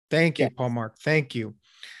 Thank you, Yes. Paulmarq. Thank you.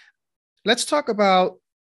 Let's talk about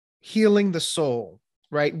healing the soul,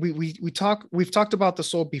 right? We've talked about the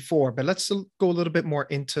soul before, but let's go a little bit more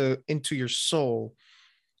into your soul.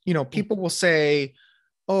 You know, people will say,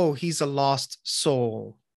 oh, he's a lost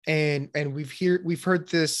soul. And we've heard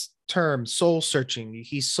this term, soul searching.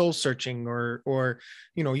 He's soul searching, or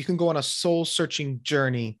you can go on a soul searching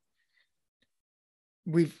journey.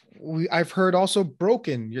 I've heard also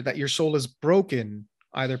broken, that your soul is broken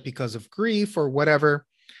either because of grief or whatever.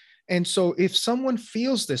 And so if someone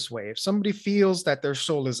feels this way, if somebody feels that their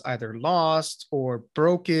soul is either lost or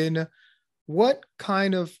broken, what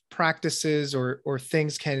kind of practices or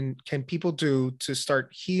things can people do to start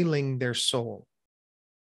healing their soul?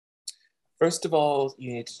 First of all,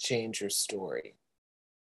 you need to change your story.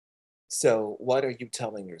 So, what are you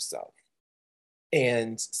telling yourself?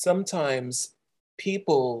 And sometimes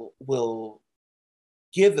people will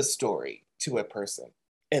give a story to a person.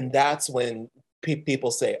 And that's when people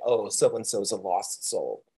say, oh, so and so's a lost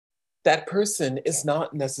soul. That person is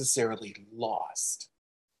not necessarily lost.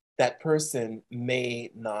 That person may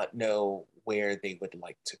not know where they would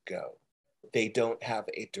like to go. They don't have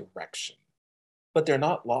a direction, but they're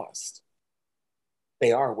not lost.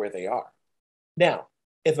 They are where they are. Now,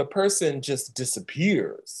 if a person just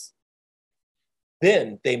disappears,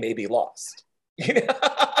 then they may be lost.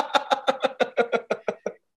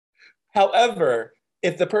 However,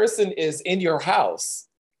 if the person is in your house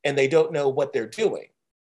and they don't know what they're doing,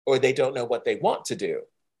 or they don't know what they want to do,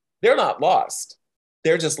 they're not lost.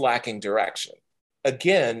 They're just lacking direction.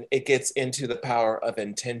 Again, it gets into the power of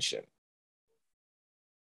intention.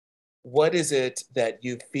 What is it that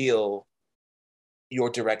you feel your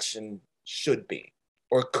direction should be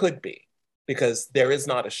or could be? Because there is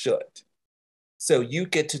not a should. So you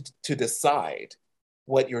get to decide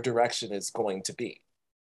what your direction is going to be.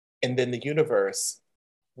 And then the universe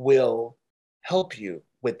will help you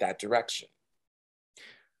with that direction.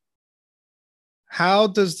 How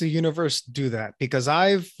does the universe do that? Because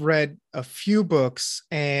I've read a few books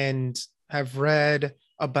and have read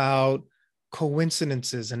about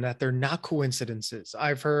coincidences and that they're not coincidences.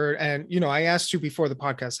 I've heard, and I asked you before the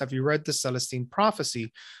podcast, have you read the Celestine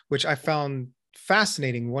Prophecy, which I found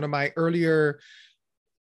fascinating. One of my earlier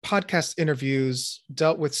podcast interviews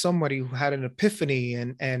dealt with somebody who had an epiphany,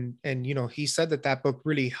 and he said that book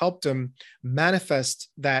really helped him manifest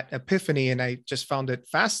that epiphany. And I just found it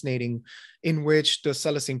fascinating, in which the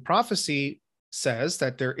Celestine Prophecy says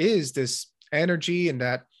that there is this energy, and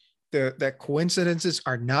that that coincidences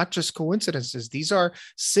are not just coincidences. These are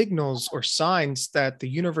signals or signs that the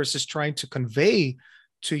universe is trying to convey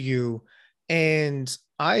to you. And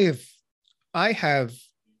I have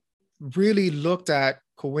really looked at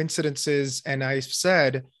coincidences, and I've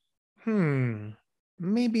said,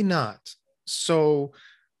 maybe not. So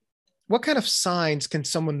what kind of signs can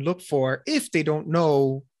someone look for if they don't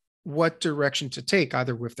know what direction to take,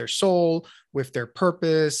 either with their soul, with their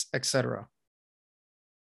purpose, etc.?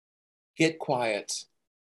 Get quiet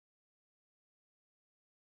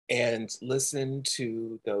and listen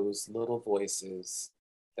to those little voices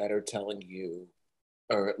that are telling you,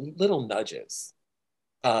 or little nudges.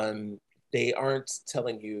 They aren't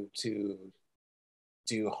telling you to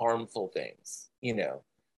do harmful things,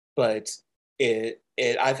 but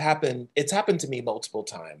it's happened to me multiple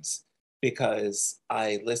times because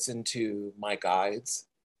I listen to my guides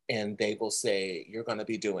and they will say, you're going to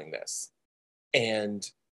be doing this. And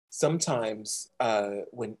sometimes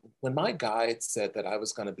when my guide said that I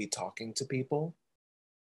was going to be talking to people,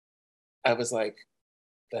 I was like,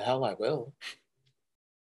 the hell I will.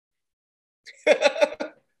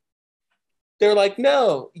 They're like,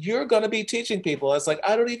 no, you're going to be teaching people. I was like,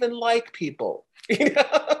 I don't even like people.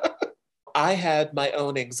 I had my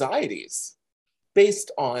own anxieties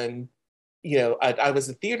based on, I was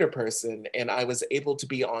a theater person and I was able to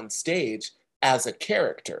be on stage as a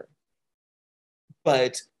character.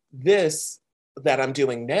 But this that I'm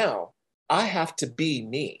doing now, I have to be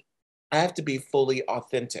me. I have to be fully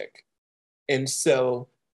authentic. And so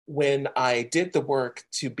when I did the work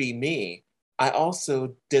to be me, I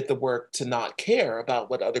also did the work to not care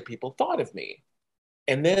about what other people thought of me.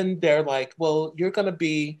 And then they're like, well, you're going to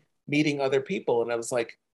be meeting other people. And I was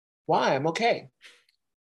like, why? I'm okay.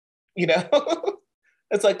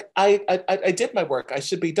 It's like, I did my work. I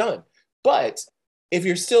should be done. But if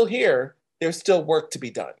you're still here, there's still work to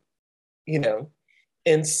be done,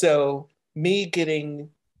 And so me getting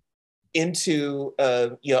into,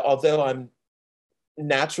 although I'm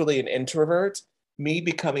naturally an introvert, me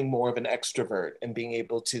becoming more of an extrovert and being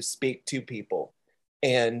able to speak to people.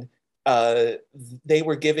 And they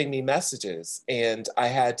were giving me messages and I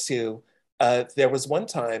had to, there was one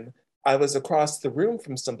time I was across the room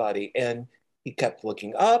from somebody and he kept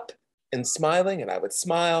looking up and smiling and I would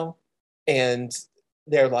smile and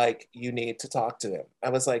they're like, you need to talk to them. I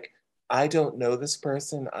was like, I don't know this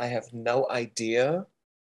person. I have no idea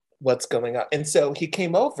what's going on. And so he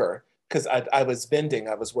came over because I was vending.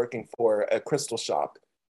 I was working for a crystal shop.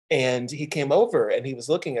 And he came over and he was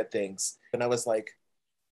looking at things. And I was like,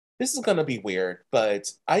 this is going to be weird,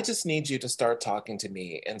 but I just need you to start talking to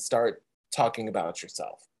me and start talking about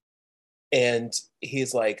yourself. And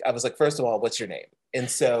he's like, I was like, first of all, what's your name? And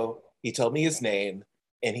so he told me his name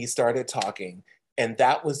and he started talking. And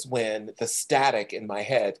that was when the static in my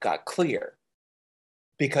head got clear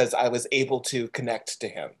because I was able to connect to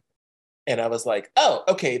him. And I was like, oh,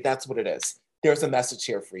 okay, that's what it is. There's a message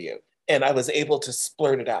here for you. And I was able to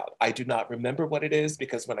splurt it out. I do not remember what it is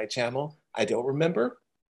because when I channel, I don't remember.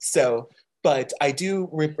 So, but I do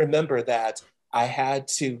remember that I had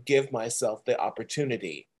to give myself the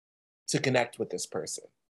opportunity to connect with this person.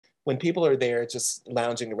 When people are there just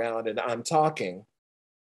lounging around and I'm talking,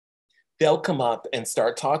 they'll come up and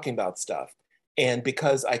start talking about stuff. And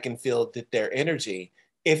because I can feel that their energy,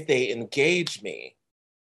 if they engage me,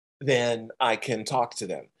 then I can talk to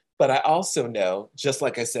them. But I also know, just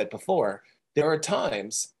like I said before, there are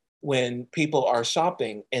times when people are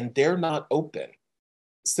shopping and they're not open.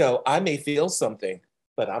 So I may feel something,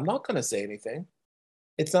 but I'm not going to say anything.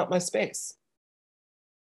 It's not my space.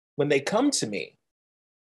 When they come to me,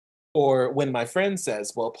 or when my friend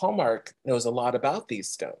says, well, Paulmarq knows a lot about these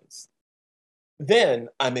stones, then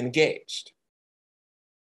I'm engaged.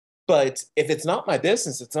 But if it's not my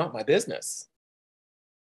business, it's not my business.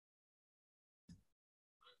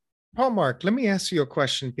 Paulmarq, let me ask you a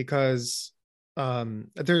question because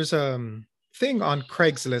there's a thing on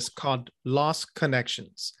Craigslist called Lost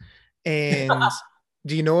Connections. And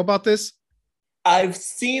do you know about this? I've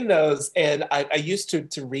seen those and I used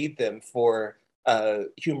to read them for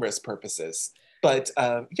humorous purposes. But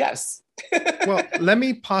yes. Well, let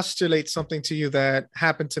me postulate something to you that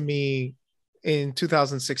happened to me in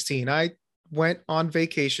 2016. I went on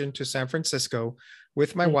vacation to San Francisco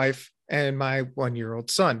with my wife and my 1-year-old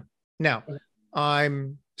son. Now,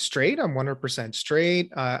 I'm straight. I'm 100%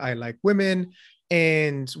 straight. I like women.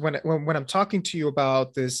 And when I'm talking to you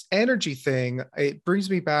about this energy thing, it brings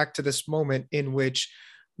me back to this moment in which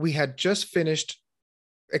we had just finished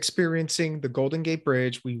experiencing the Golden Gate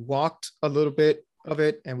Bridge. We walked a little bit of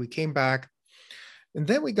it and we came back. And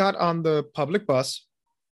then we got on the public bus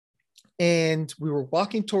and we were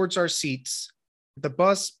walking towards our seats. The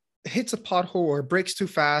bus hits a pothole or breaks too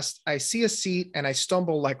fast. I see a seat and I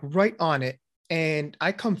stumble like right on it. And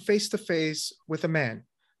I come face to face with a man,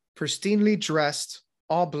 pristinely dressed,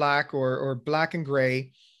 all black or black and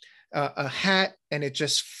gray, a hat, and it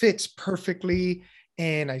just fits perfectly.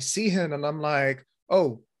 And I see him and I'm like,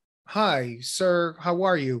 oh, hi, sir, how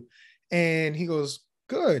are you? And he goes,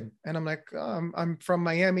 good. And I'm like, I'm from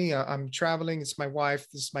Miami. I'm traveling. It's my wife.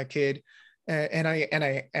 This is my kid. And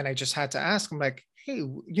I just had to ask him, like, hey,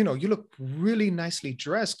 you look really nicely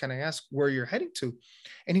dressed. Can I ask where you're heading to?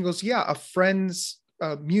 And he goes, yeah, a friend's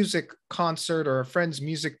music concert or a friend's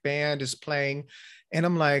music band is playing. And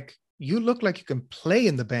I'm like, you look like you can play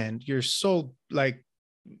in the band. You're so like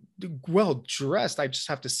well dressed. I just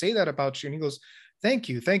have to say that about you. And he goes, thank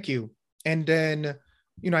you, thank you. And then,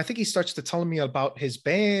 I think he starts to tell me about his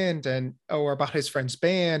band or about his friend's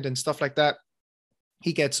band and stuff like that.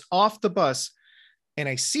 He gets off the bus and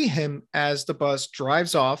I see him as the bus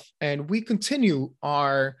drives off and we continue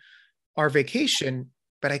our vacation.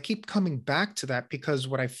 But I keep coming back to that because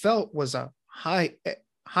what I felt was a high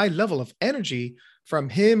level of energy from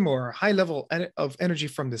him, or a high level of energy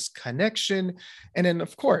from this connection. And then,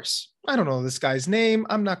 of course, I don't know this guy's name.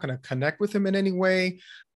 I'm not going to connect with him in any way.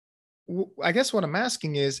 I guess what I'm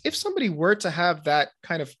asking is, if somebody were to have that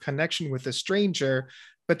kind of connection with a stranger,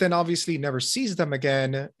 but then obviously never sees them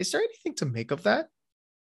again, is there anything to make of that?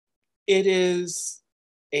 It is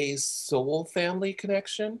a soul family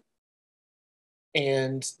connection.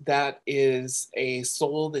 And that is a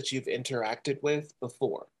soul that you've interacted with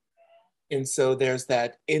before. And so there's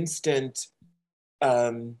that instant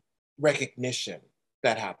recognition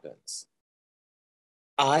that happens.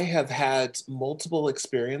 I have had multiple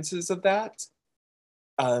experiences of that.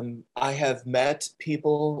 I have met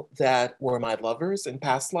people that were my lovers in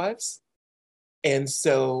past lives. And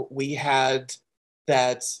so we had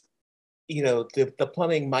that, the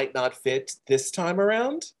plumbing might not fit this time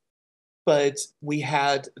around, but we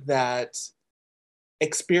had that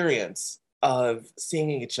experience of seeing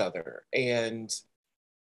each other and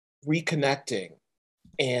reconnecting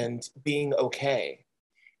and being okay.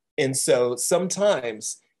 And so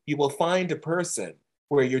sometimes you will find a person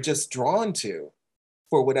where you're just drawn to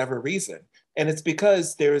for whatever reason. And it's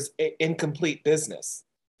because there's an incomplete business.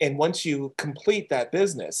 And once you complete that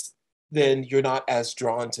business, then you're not as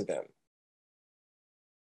drawn to them.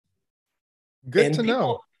 Good And to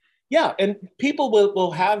know. yeah, and people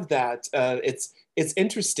will have that. It's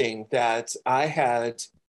interesting that I had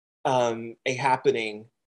a happening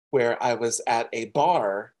where I was at a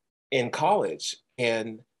bar in college,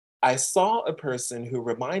 and I saw a person who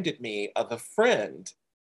reminded me of a friend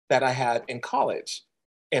that I had in college,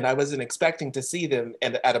 and I wasn't expecting to see them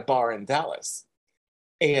at a bar in Dallas.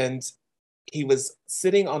 And he was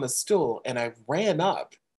sitting on a stool, and I ran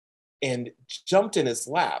up and jumped in his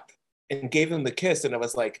lap and gave him the kiss, and I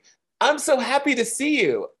was like, I'm so happy to see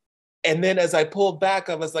you. And then as I pulled back,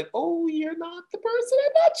 I was like, oh, you're not the person I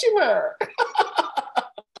thought you were.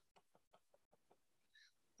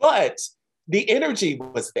 But the energy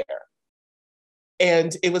was there.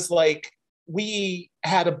 And it was like we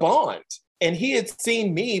had a bond. And he had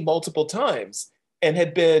seen me multiple times and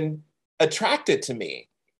had been attracted to me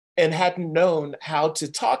and hadn't known how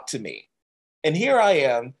to talk to me. And here I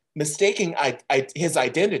am mistaking his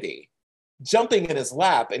identity, jumping in his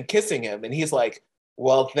lap and kissing him. And he's like,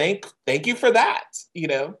 well, thank you for that.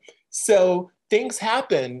 So things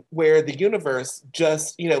happen where the universe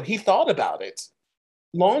just, he thought about it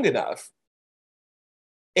long enough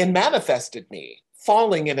and manifested me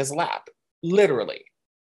falling in his lap, literally.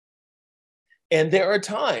 And there are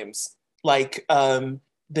times like the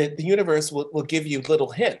universe will give you little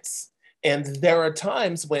hints. And there are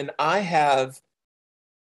times when I have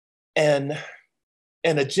an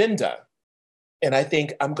agenda, and I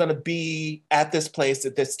think I'm going to be at this place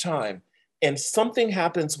at this time. And something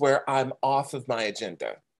happens where I'm off of my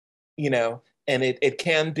agenda, and it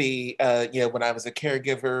can be, when I was a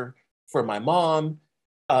caregiver for my mom,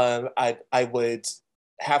 I would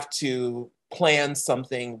have to plan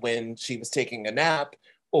something when she was taking a nap,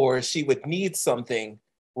 or she would need something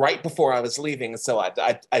right before I was leaving. So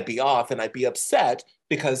I'd be off and I'd be upset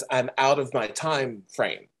because I'm out of my time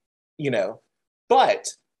frame,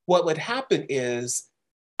 But what would happen is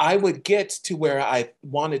I would get to where I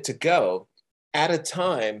wanted to go at a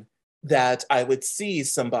time that I would see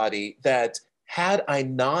somebody that had I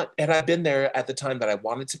been there at the time that I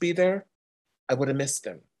wanted to be there, I would have missed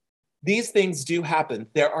them. These things do happen.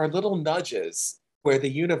 There are little nudges where the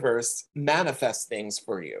universe manifests things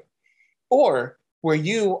for you, or where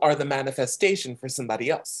you are the manifestation for somebody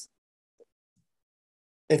else,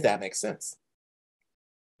 if that makes sense.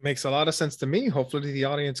 Makes a lot of sense to me. Hopefully the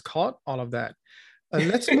audience caught all of that.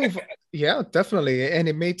 Let's move. Yeah, definitely. And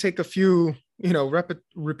it may take a few,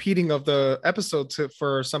 repeating of the episode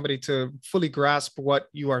for somebody to fully grasp what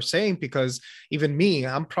you are saying, because even me,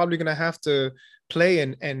 I'm probably going to have to play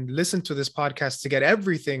and listen to this podcast to get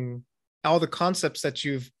everything, all the concepts that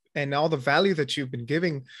you've and all the value that you've been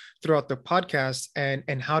giving throughout the podcast,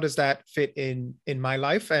 and how does that fit in my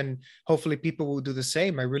life, and hopefully people will do the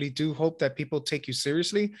same. I really do hope that people take you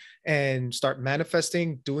seriously and start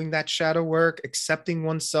manifesting, doing that shadow work, accepting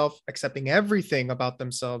oneself, accepting everything about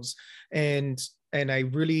themselves. And I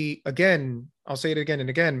really, again, I'll say it again and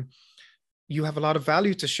again, you have a lot of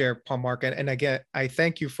value to share, Paulmarq. And again, I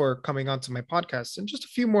thank you for coming onto my podcast. And just a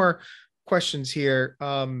few more questions here.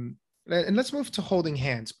 And let's move to holding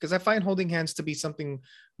hands, because I find holding hands to be something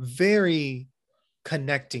very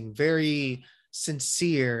connecting, very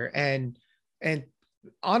sincere, and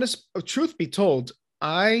honest. Truth be told,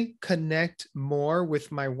 I connect more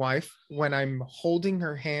with my wife when I'm holding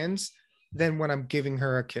her hands than when I'm giving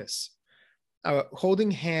her a kiss.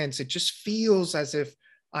 Holding hands, it just feels as if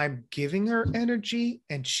I'm giving her energy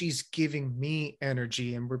and she's giving me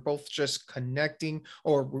energy, and we're both just connecting,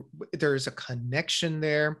 or there's a connection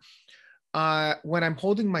there. When I'm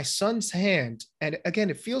holding my son's hand, and again,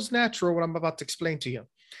 it feels natural what I'm about to explain to you.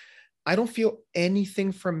 I don't feel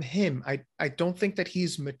anything from him. I don't think that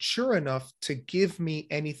he's mature enough to give me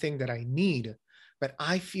anything that I need, but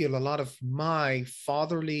I feel a lot of my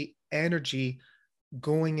fatherly energy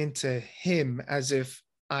going into him, as if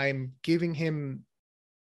I'm giving him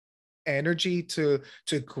energy to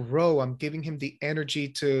grow. I'm giving him the energy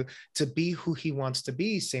to be who he wants to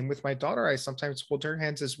be. Same with my daughter. I sometimes hold her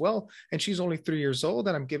hands as well, and she's only 3 years old,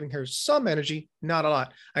 and I'm giving her some energy, not a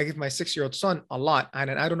lot. I give my 6-year-old son a lot, and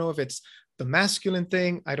I don't know if it's the masculine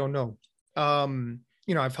thing. I don't know.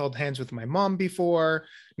 I've held hands with my mom before,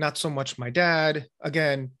 not so much my dad.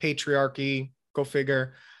 Again, patriarchy, go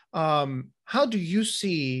figure. How do you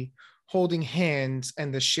see holding hands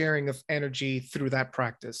and the sharing of energy through that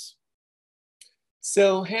practice?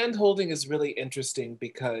 So hand holding is really interesting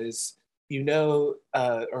because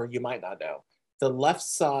or you might not know, the left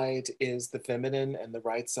side is the feminine and the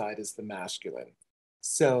right side is the masculine.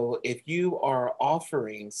 So if you are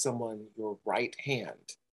offering someone your right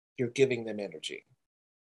hand, you're giving them energy.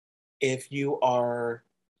 If you are,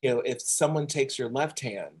 if someone takes your left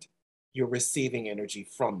hand, you're receiving energy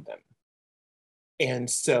from them. And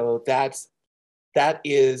so that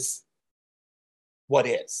is what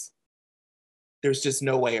is. There's just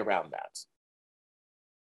no way around that.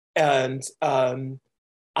 And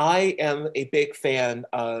I am a big fan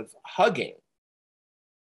of hugging,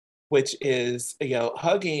 which is,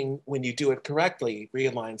 hugging, when you do it correctly,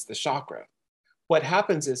 realigns the chakra. What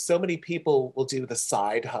happens is so many people will do the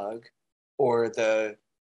side hug or the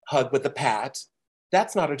hug with the pat.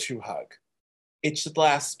 That's not a true hug. It should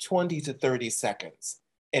last 20 to 30 seconds,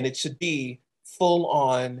 and it should be full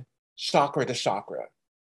on chakra to chakra.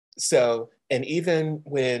 So, and even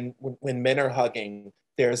when men are hugging,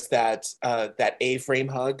 there's that A-frame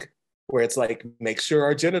hug where it's like, make sure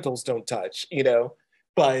our genitals don't touch,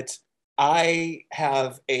 But I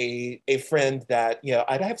have a friend that,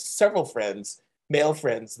 I have several friends, male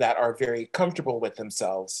friends, that are very comfortable with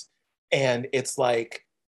themselves. And it's like,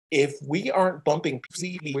 if we aren't bumping,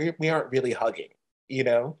 we aren't really hugging,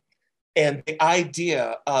 And the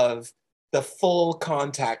idea of the full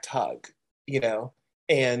contact hug,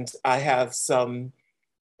 and I have some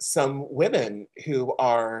women who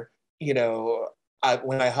are,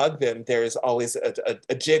 when I hug them, there's always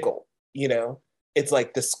a jiggle, It's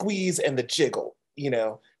like the squeeze and the jiggle,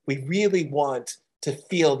 We really want to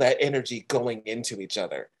feel that energy going into each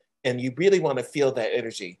other. And you really want to feel that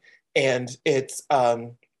energy. And it's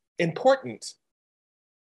important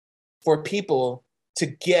for people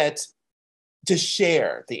to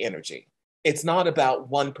share the energy. It's not about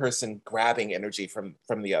one person grabbing energy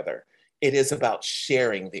from the other. It is about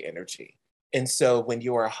sharing the energy. And so when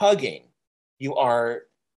you are hugging, you are,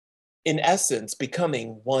 in essence,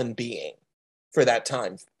 becoming one being for that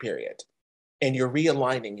time period. And you're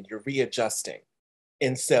realigning and you're readjusting.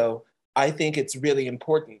 And so I think it's really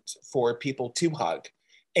important for people to hug.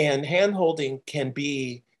 And hand holding can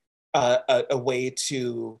be a way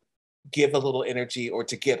to give a little energy or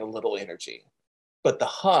to get a little energy. But the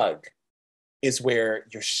hug is where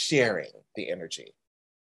you're sharing the energy.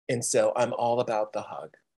 And so I'm all about the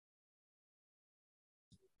hug.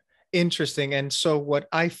 Interesting. And so what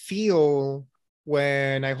I feel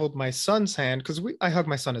when I hold my son's hand, because I hug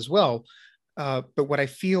my son as well, but what I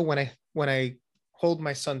feel when I hold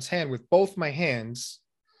my son's hand with both my hands,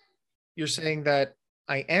 you're saying that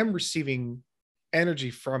I am receiving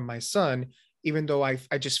energy from my son, even though I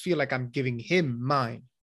just feel like I'm giving him mine.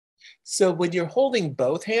 So when you're holding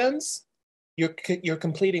both hands, you're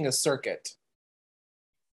completing a circuit.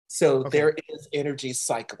 So Okay. there is energy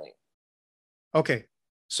cycling. Okay.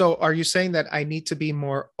 So are you saying that I need to be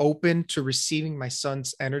more open to receiving my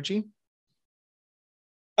son's energy?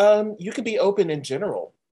 You can be open in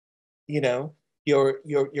general, you know,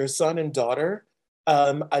 your son and daughter.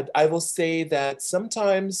 I will say that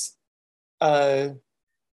sometimes uh,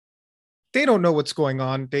 They don't know what's going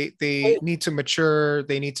on. They need to mature.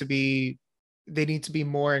 They need to be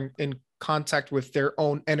more in contact with their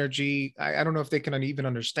own energy. I don't know if they can even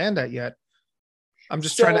understand that yet. I'm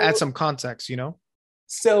just trying to add so some context, you know?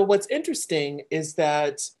 so what's interesting is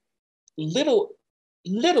that little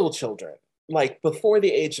little children, like before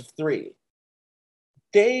the age of 3,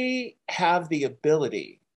 they have the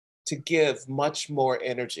ability to give much more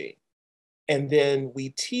energy. And then we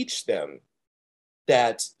teach them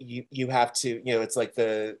that you have to, it's like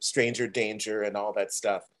the stranger danger and all that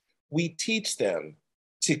stuff. We teach them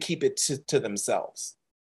to keep it to themselves.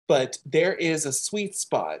 But there is a sweet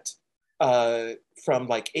spot uh, from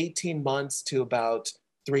like 18 months to about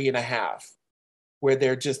 3.5, where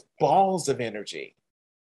they're just balls of energy.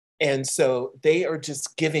 And so they are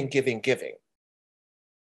just giving, giving, giving.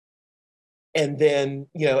 And then,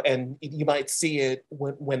 and you might see it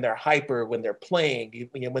when they're hyper, when they're playing,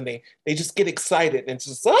 when they just get excited and it's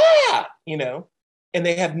just, and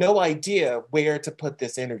they have no idea where to put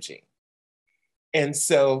this energy. And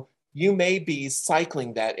so you may be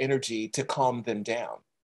cycling that energy to calm them down.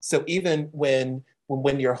 So even when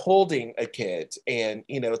you're holding a kid and,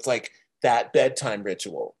 it's like that bedtime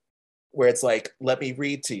ritual where it's like, let me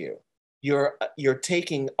read to you. You're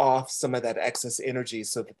taking off some of that excess energy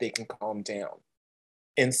so that they can calm down.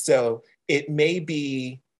 And so it may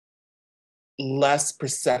be less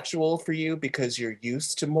perceptual for you because you're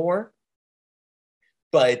used to more,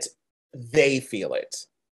 but they feel it.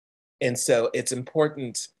 And so it's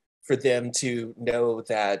important for them to know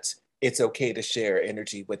that it's okay to share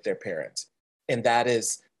energy with their parent. And that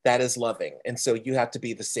is loving. And so you have to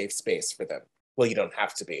be the safe space for them. Well, you don't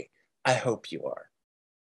have to be. I hope you are.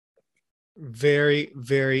 Very,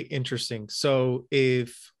 very interesting. So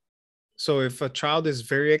if a child is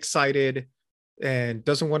very excited and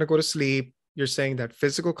doesn't want to go to sleep, you're saying that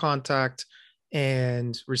physical contact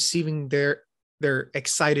and receiving their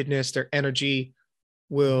excitedness, their energy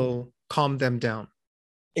Mhm. will calm them down.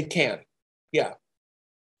 It can. Yeah.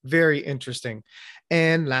 Very interesting.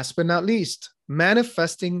 And last but not least,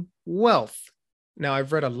 manifesting wealth. Now,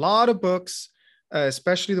 I've read a lot of books,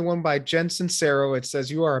 especially the one by Jen Sincero. It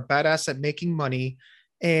says you are a badass at making money.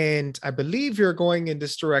 And I believe you're going in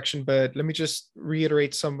this direction, but let me just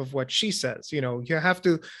reiterate some of what she says. You have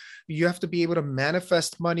to be able to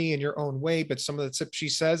manifest money in your own way. But some of the tips she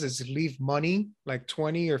says is leave money, like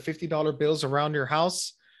 $20 or $50 bills around your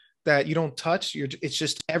house that you don't touch. It's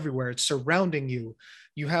just everywhere. It's surrounding you.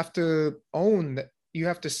 You have to own that. You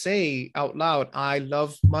have to say out loud, I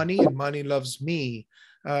love money and money loves me.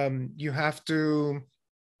 You have to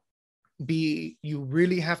you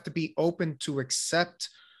really have to be open to accept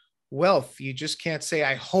wealth. You just can't say,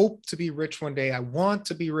 I hope to be rich one day. I want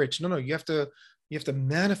to be rich. No, you have to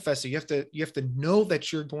manifest it. You have to know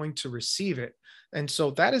that you're going to receive it. And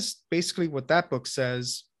so that is basically what that book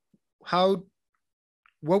says. How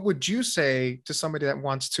what would you say to somebody that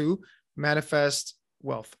wants to manifest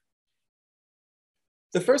wealth?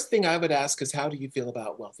 The first thing I would ask is, how do you feel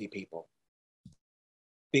about wealthy people?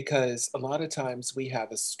 Because a lot of times we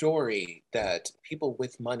have a story that people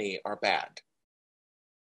with money are bad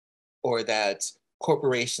or that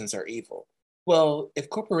corporations are evil. Well, if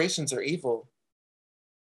corporations are evil,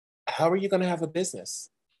 how are you going to have a business?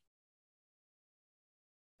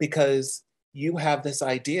 Because you have this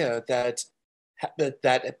idea that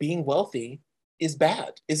being wealthy is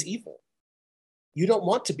bad, is evil. You don't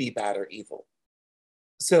want to be bad or evil.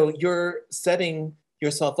 So you're setting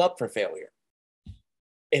yourself up for failure.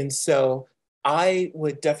 And so I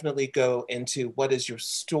would definitely go into what is your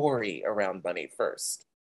story around money first.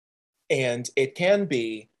 And it can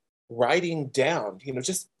be writing down,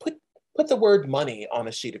 just put the word money on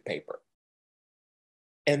a sheet of paper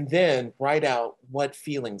and then write out what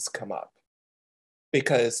feelings come up,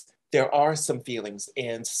 because there are some feelings,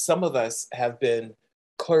 and some of us have been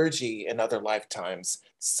clergy in other lifetimes.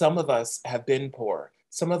 Some of us have been poor.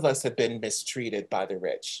 Some of us have been mistreated by the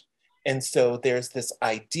rich. And so there's this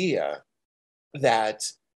idea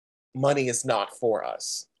that money is not for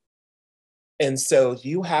us. And so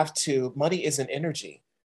money is an energy.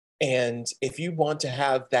 And if you want to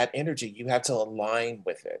have that energy, you have to align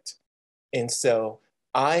with it. And so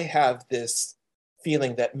I have this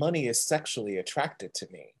feeling that money is sexually attracted to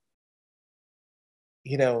me.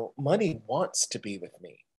 Money wants to be with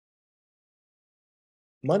me.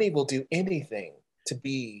 money will do anything to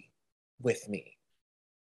be with me.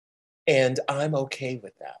 And I'm okay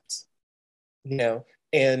with that, you know?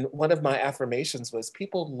 And one of my affirmations was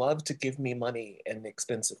people love to give me money and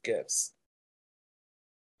expensive gifts.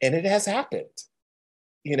 And it has happened,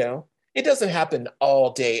 you know? It doesn't happen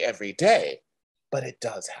all day, every day, but it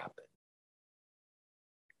does happen.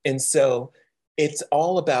 And so it's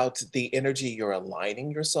all about the energy you're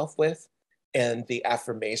aligning yourself with and the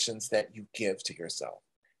affirmations that you give to yourself.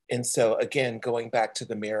 And so again, going back to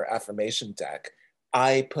the mirror affirmation deck,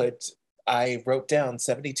 I wrote down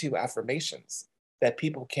 72 affirmations that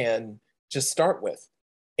people can just start with.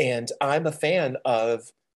 And I'm a fan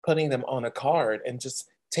of putting them on a card and just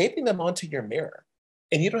taping them onto your mirror.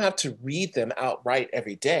 And you don't have to read them outright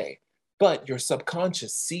every day, but your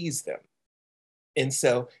subconscious sees them. And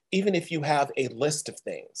so, even if you have a list of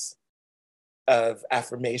things, of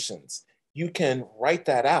affirmations, you can write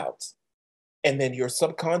that out and then your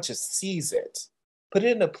subconscious sees it. Put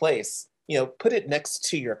it in a place, put it next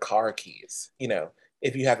to your car keys,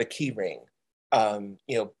 if you have a key ring,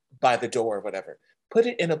 by the door or whatever. Put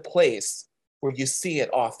it in a place where you see it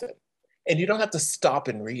often. And you don't have to stop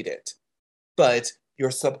and read it, but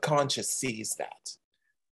your subconscious sees that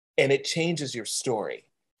and it changes your story.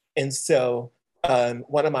 And so,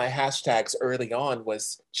 one of my hashtags early on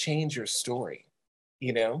was change your story.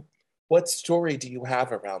 You know, what story do you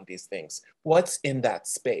have around these things? What's in that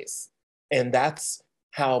space? And that's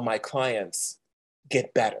how my clients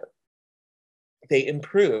get better. They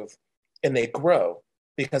improve and they grow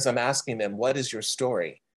because I'm asking them, what is your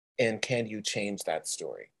story? And can you change that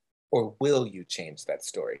story? Or will you change that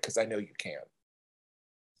story? Because I know you can.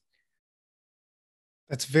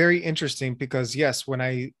 That's very interesting because, yes, when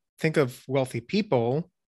I think of wealthy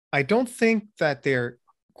people, I don't think that they're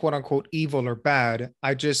quote unquote evil or bad.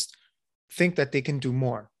 I just think that they can do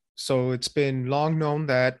more. So it's been long known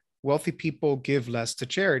that wealthy people give less to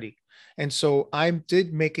charity. And so I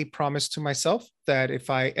did make a promise to myself that if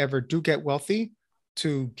I ever do get wealthy,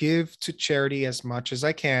 to give to charity as much as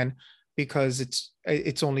I can, because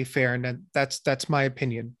it's only fair, and that's my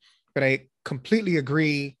opinion. But I completely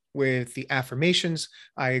agree with the affirmations.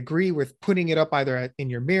 I agree with putting it up either in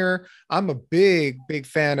your mirror. I'm a big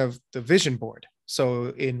fan of the vision board. So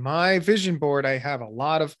in my vision board, I have a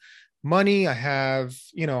lot of money. I have,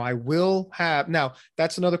 I will have. Now,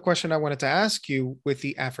 that's another question I wanted to ask you with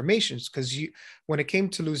the affirmations, because when it came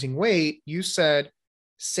to losing weight, you said,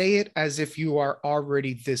 say it as if you are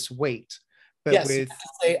already this weight. But Yes, you with, have to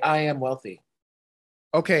say, I am wealthy.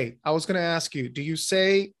 okay, I was going to ask you, do you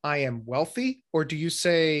say I am wealthy, or do you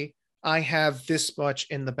say I have this much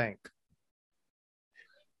in the bank?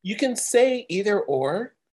 You can say either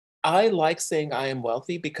or. I like saying I am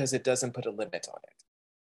wealthy because it doesn't put a limit on it.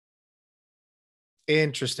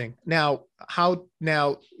 Interesting. Now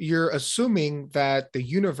you're assuming that the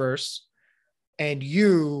universe and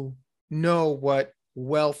you know what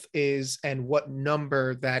wealth is and what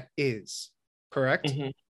number that is, correct?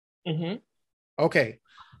 Mm-hmm. Mm-hmm. Okay,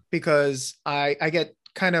 because I get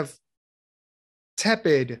kind of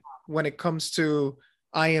tepid when it comes to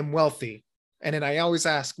I am wealthy. And then I always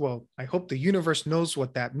ask, well, I hope the universe knows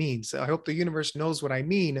what that means. I hope the universe knows what I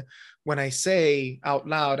mean when I say out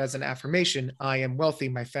loud as an affirmation, I am wealthy,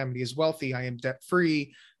 my family is wealthy, I am debt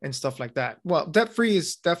free, and stuff like that. Well, debt free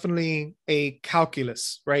is definitely a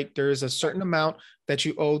calculus, right? There is a certain amount that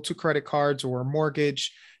you owe to credit cards or a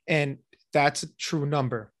mortgage, and that's a true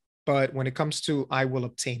number. But when it comes to I will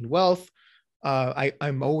obtain wealth,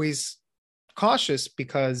 I'm always cautious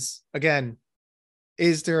because, again,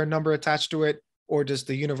 is there a number attached to it, or does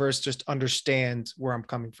the universe just understand where I'm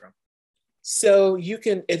coming from? So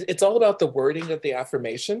it's all about the wording of the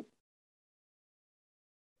affirmation.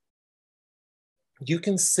 You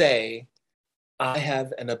can say, I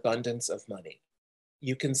have an abundance of money.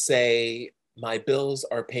 You can say, my bills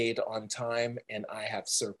are paid on time and I have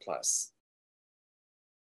surplus.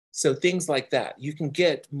 So things like that. You can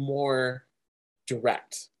get more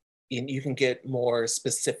direct and you can get more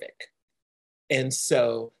specific. And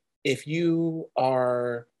so if you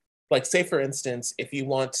are, like, say, for instance, if you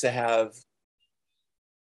want to have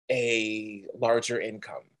a larger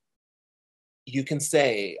income, you can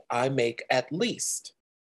say, I make at least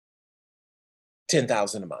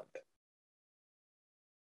 10,000 a month,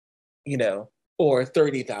 or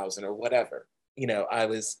 30,000 or whatever. I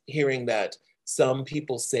was hearing that some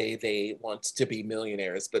people say they want to be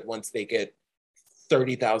millionaires, but once they get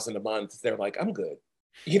 30,000 a month, they're like, I'm good,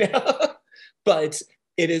 you know? But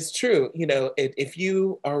it is true, if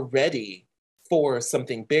you are ready for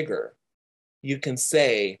something bigger, you can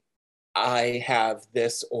say, I have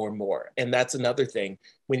this or more. And that's another thing.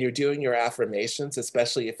 When you're doing your affirmations,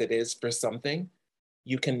 especially if it is for something,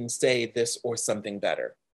 you can say this or something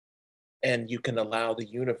better. And you can allow the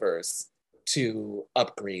universe to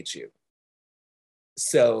upgrade you.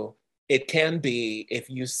 So it can be if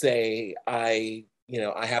you say, I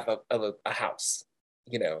have a house,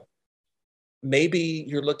 you know, maybe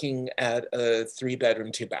you're looking at a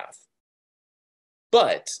 3-bedroom, 2-bath,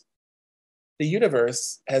 but the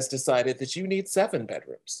universe has decided that you need 7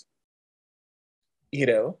 bedrooms, you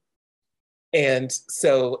know? And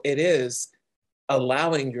so it is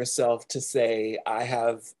allowing yourself to say, I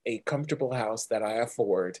have a comfortable house that I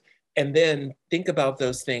afford. And then think about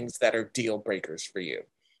those things that are deal breakers for you.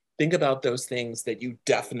 Think about those things that you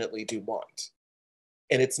definitely do want.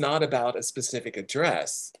 And it's not about a specific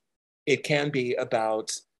address, it can be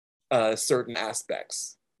about certain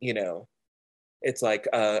aspects, you know? It's like,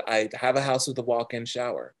 I have a house with a walk-in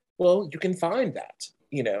shower. Well, you can find that,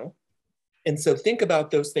 you know? And so think about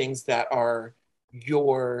those things that are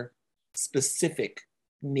your specific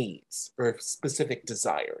needs or specific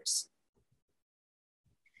desires.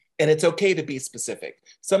 And it's okay to be specific.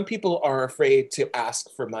 Some people are afraid to ask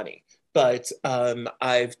for money, but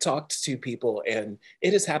I've talked to people, and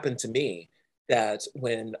it has happened to me that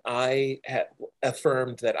when I had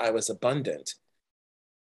affirmed that I was abundant,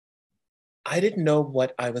 I didn't know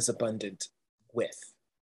what I was abundant with.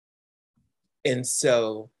 And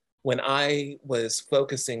so when I was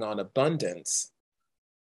focusing on abundance,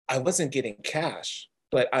 I wasn't getting cash,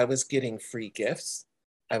 but I was getting free gifts.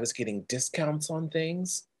 I was getting discounts on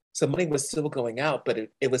things. So money was still going out, but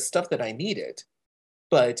it was stuff that I needed,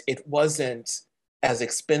 but it wasn't as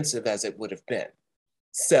expensive as it would have been.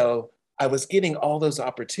 So I was getting all those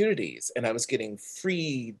opportunities, and I was getting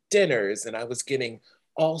free dinners, and I was getting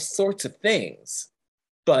all sorts of things,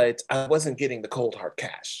 but I wasn't getting the cold hard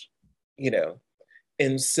cash, you know?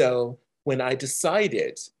 And so when I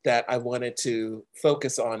decided that I wanted to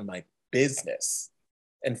focus on my business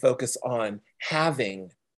and focus on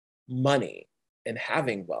having money and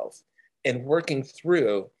having wealth and working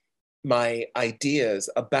through my ideas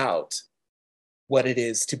about what it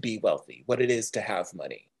is to be wealthy, what it is to have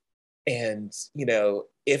money. And,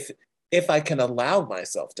 if I can allow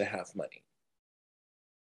myself to have money.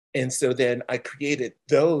 And so then I created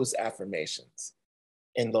those affirmations.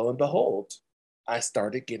 And lo and behold, I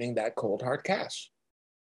started getting that cold hard cash.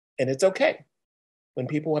 And it's okay when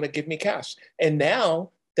people want to give me cash. And now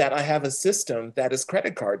that I have a system that is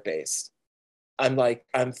credit card based,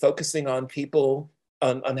 I'm focusing on people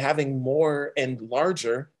on having more and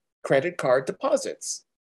larger credit card deposits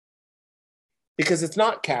because it's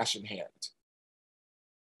not cash in hand,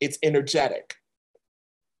 it's energetic.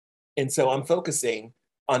 And so I'm focusing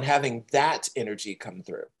on having that energy come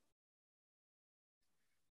through.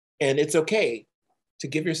 And it's okay to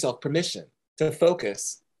give yourself permission to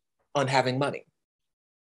focus on having money.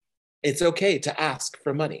 It's okay to ask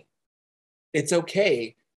for money. It's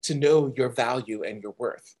okay to know your value and your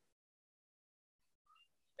worth.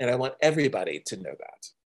 And I want everybody to know that.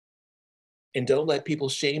 And don't let people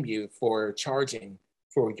shame you for charging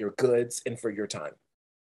for your goods and for your time.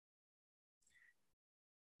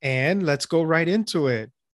 And let's go right into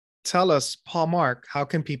it. Tell us, Paulmarq, how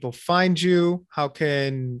can people find you? How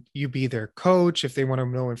can you be their coach if they want to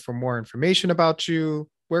know for more information about you?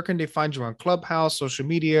 Where can they find you on Clubhouse, social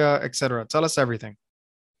media, etc.? Tell us everything.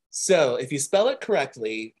 So if you spell it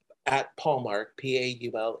correctly, at Paulmarq,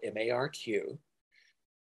 Paulmarq,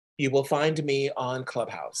 you will find me on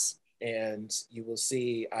Clubhouse. And you will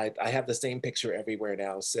see, I have the same picture everywhere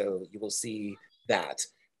now, so you will see that.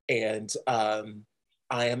 And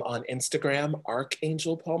I am on Instagram,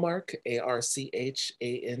 Archangel Paulmarq, Archangel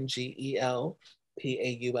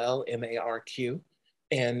Paulmarq.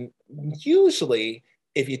 And usually,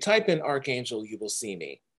 if you type in Archangel, you will see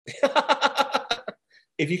me.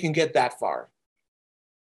 If you can get that far.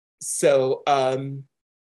 So I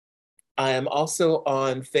am also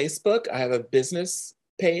on Facebook. I have a business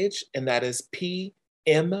page, and that is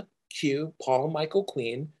PMQ, Paul Michael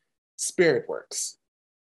Queen, Spiritworks.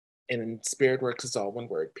 And Spiritworks is all one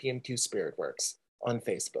word, PMQ Spiritworks on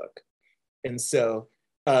Facebook. And so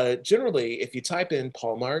generally, if you type in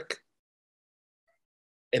Paulmarq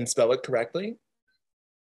and spell it correctly,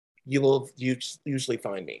 you will usually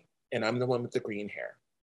find me. And I'm the one with the green hair.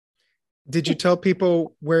 Did you tell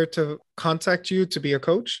people where to contact you to be a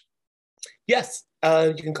coach? Yes,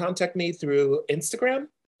 you can contact me through Instagram,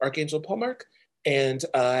 Archangel Paulmarq, and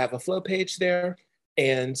I have a flow page there.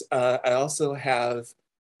 And I also have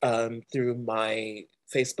through my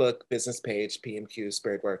Facebook business page, PMQ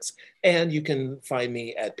Spiritworks, and you can find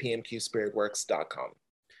me at pmqspiritworks.com.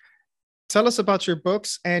 tell us about your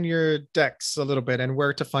books and your decks a little bit and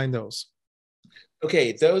where to find those.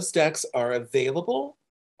 Okay, those decks are available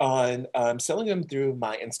on, I'm selling them through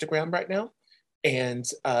my Instagram right now. And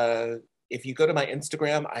if you go to my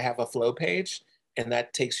Instagram, I have a flow page, and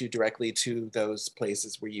that takes you directly to those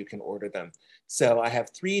places where you can order them. So I have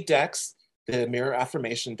 3 decks, the Mirror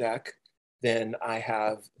Affirmation deck, then I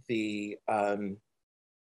have the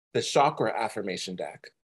Chakra Affirmation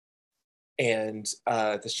deck. And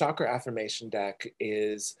the Chakra Affirmation deck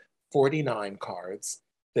is 49 cards.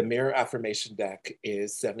 The Mirror Affirmation deck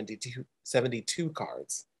is 72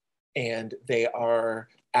 cards. And they are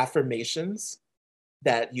affirmations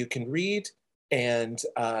that you can read. And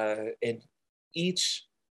in each,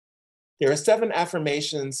 there are 7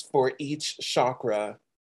 affirmations for each chakra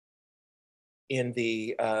in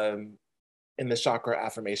the Chakra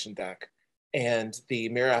Affirmation deck. And the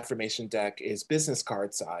Mirror Affirmation deck is business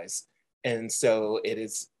card size. And so it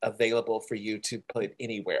is available for you to put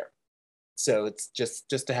anywhere. So it's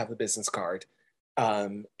just to have a business card.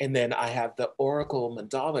 And then I have the Oracle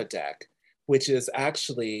Mandala deck, which is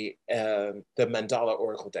actually the Mandala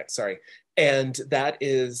Oracle deck, sorry. And that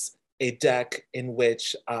is a deck in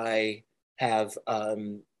which I have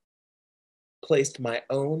placed my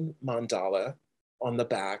own mandala on the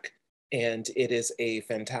back, and it is a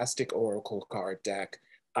fantastic Oracle card deck.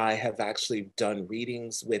 I have actually done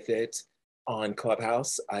readings with it on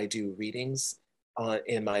Clubhouse. I do readings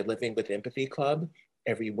in my Living with Empathy Club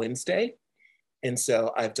every Wednesday. And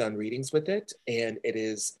so I've done readings with it, and it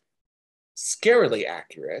is scarily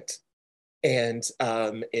accurate. And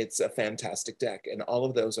it's a fantastic deck. And all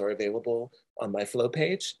of those are available on my Flow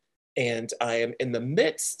page. And I am in the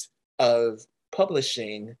midst of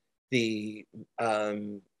publishing the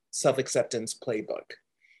Self-Acceptance Playbook.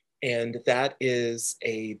 And that is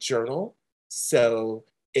a journal. So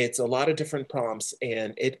it's a lot of different prompts,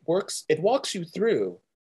 and it walks you through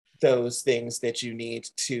those things that you need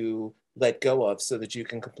to let go of so that you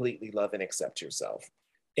can completely love and accept yourself.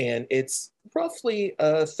 And it's roughly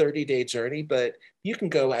a 30-day journey, but you can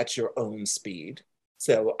go at your own speed.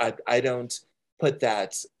 So I don't put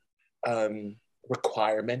that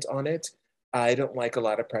requirement on it. I don't like a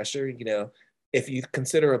lot of pressure. You know, if you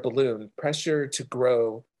consider a balloon, pressure to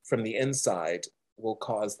grow from the inside will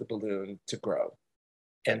cause the balloon to grow.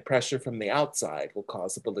 And pressure from the outside will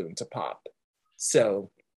cause the balloon to pop.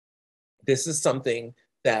 So this is something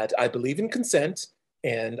that I believe in consent,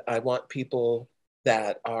 and I want people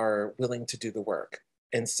that are willing to do the work.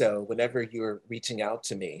 And so whenever you're reaching out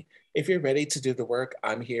to me, if you're ready to do the work,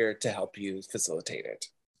 I'm here to help you facilitate it.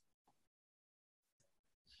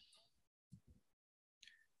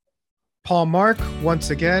 Paulmarq,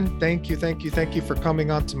 once again, thank you for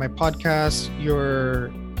coming on to my podcast.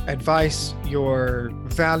 Your advice, your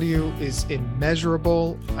value is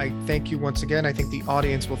immeasurable. I thank you once again. I think the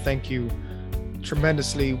audience will thank you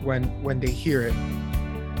tremendously when they hear it.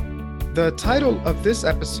 The title of this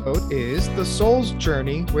episode is The Soul's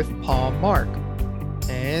Journey with Paulmarq.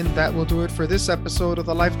 And that will do it for this episode of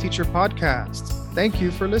the Life Teacher Podcast. Thank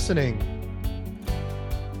you for listening.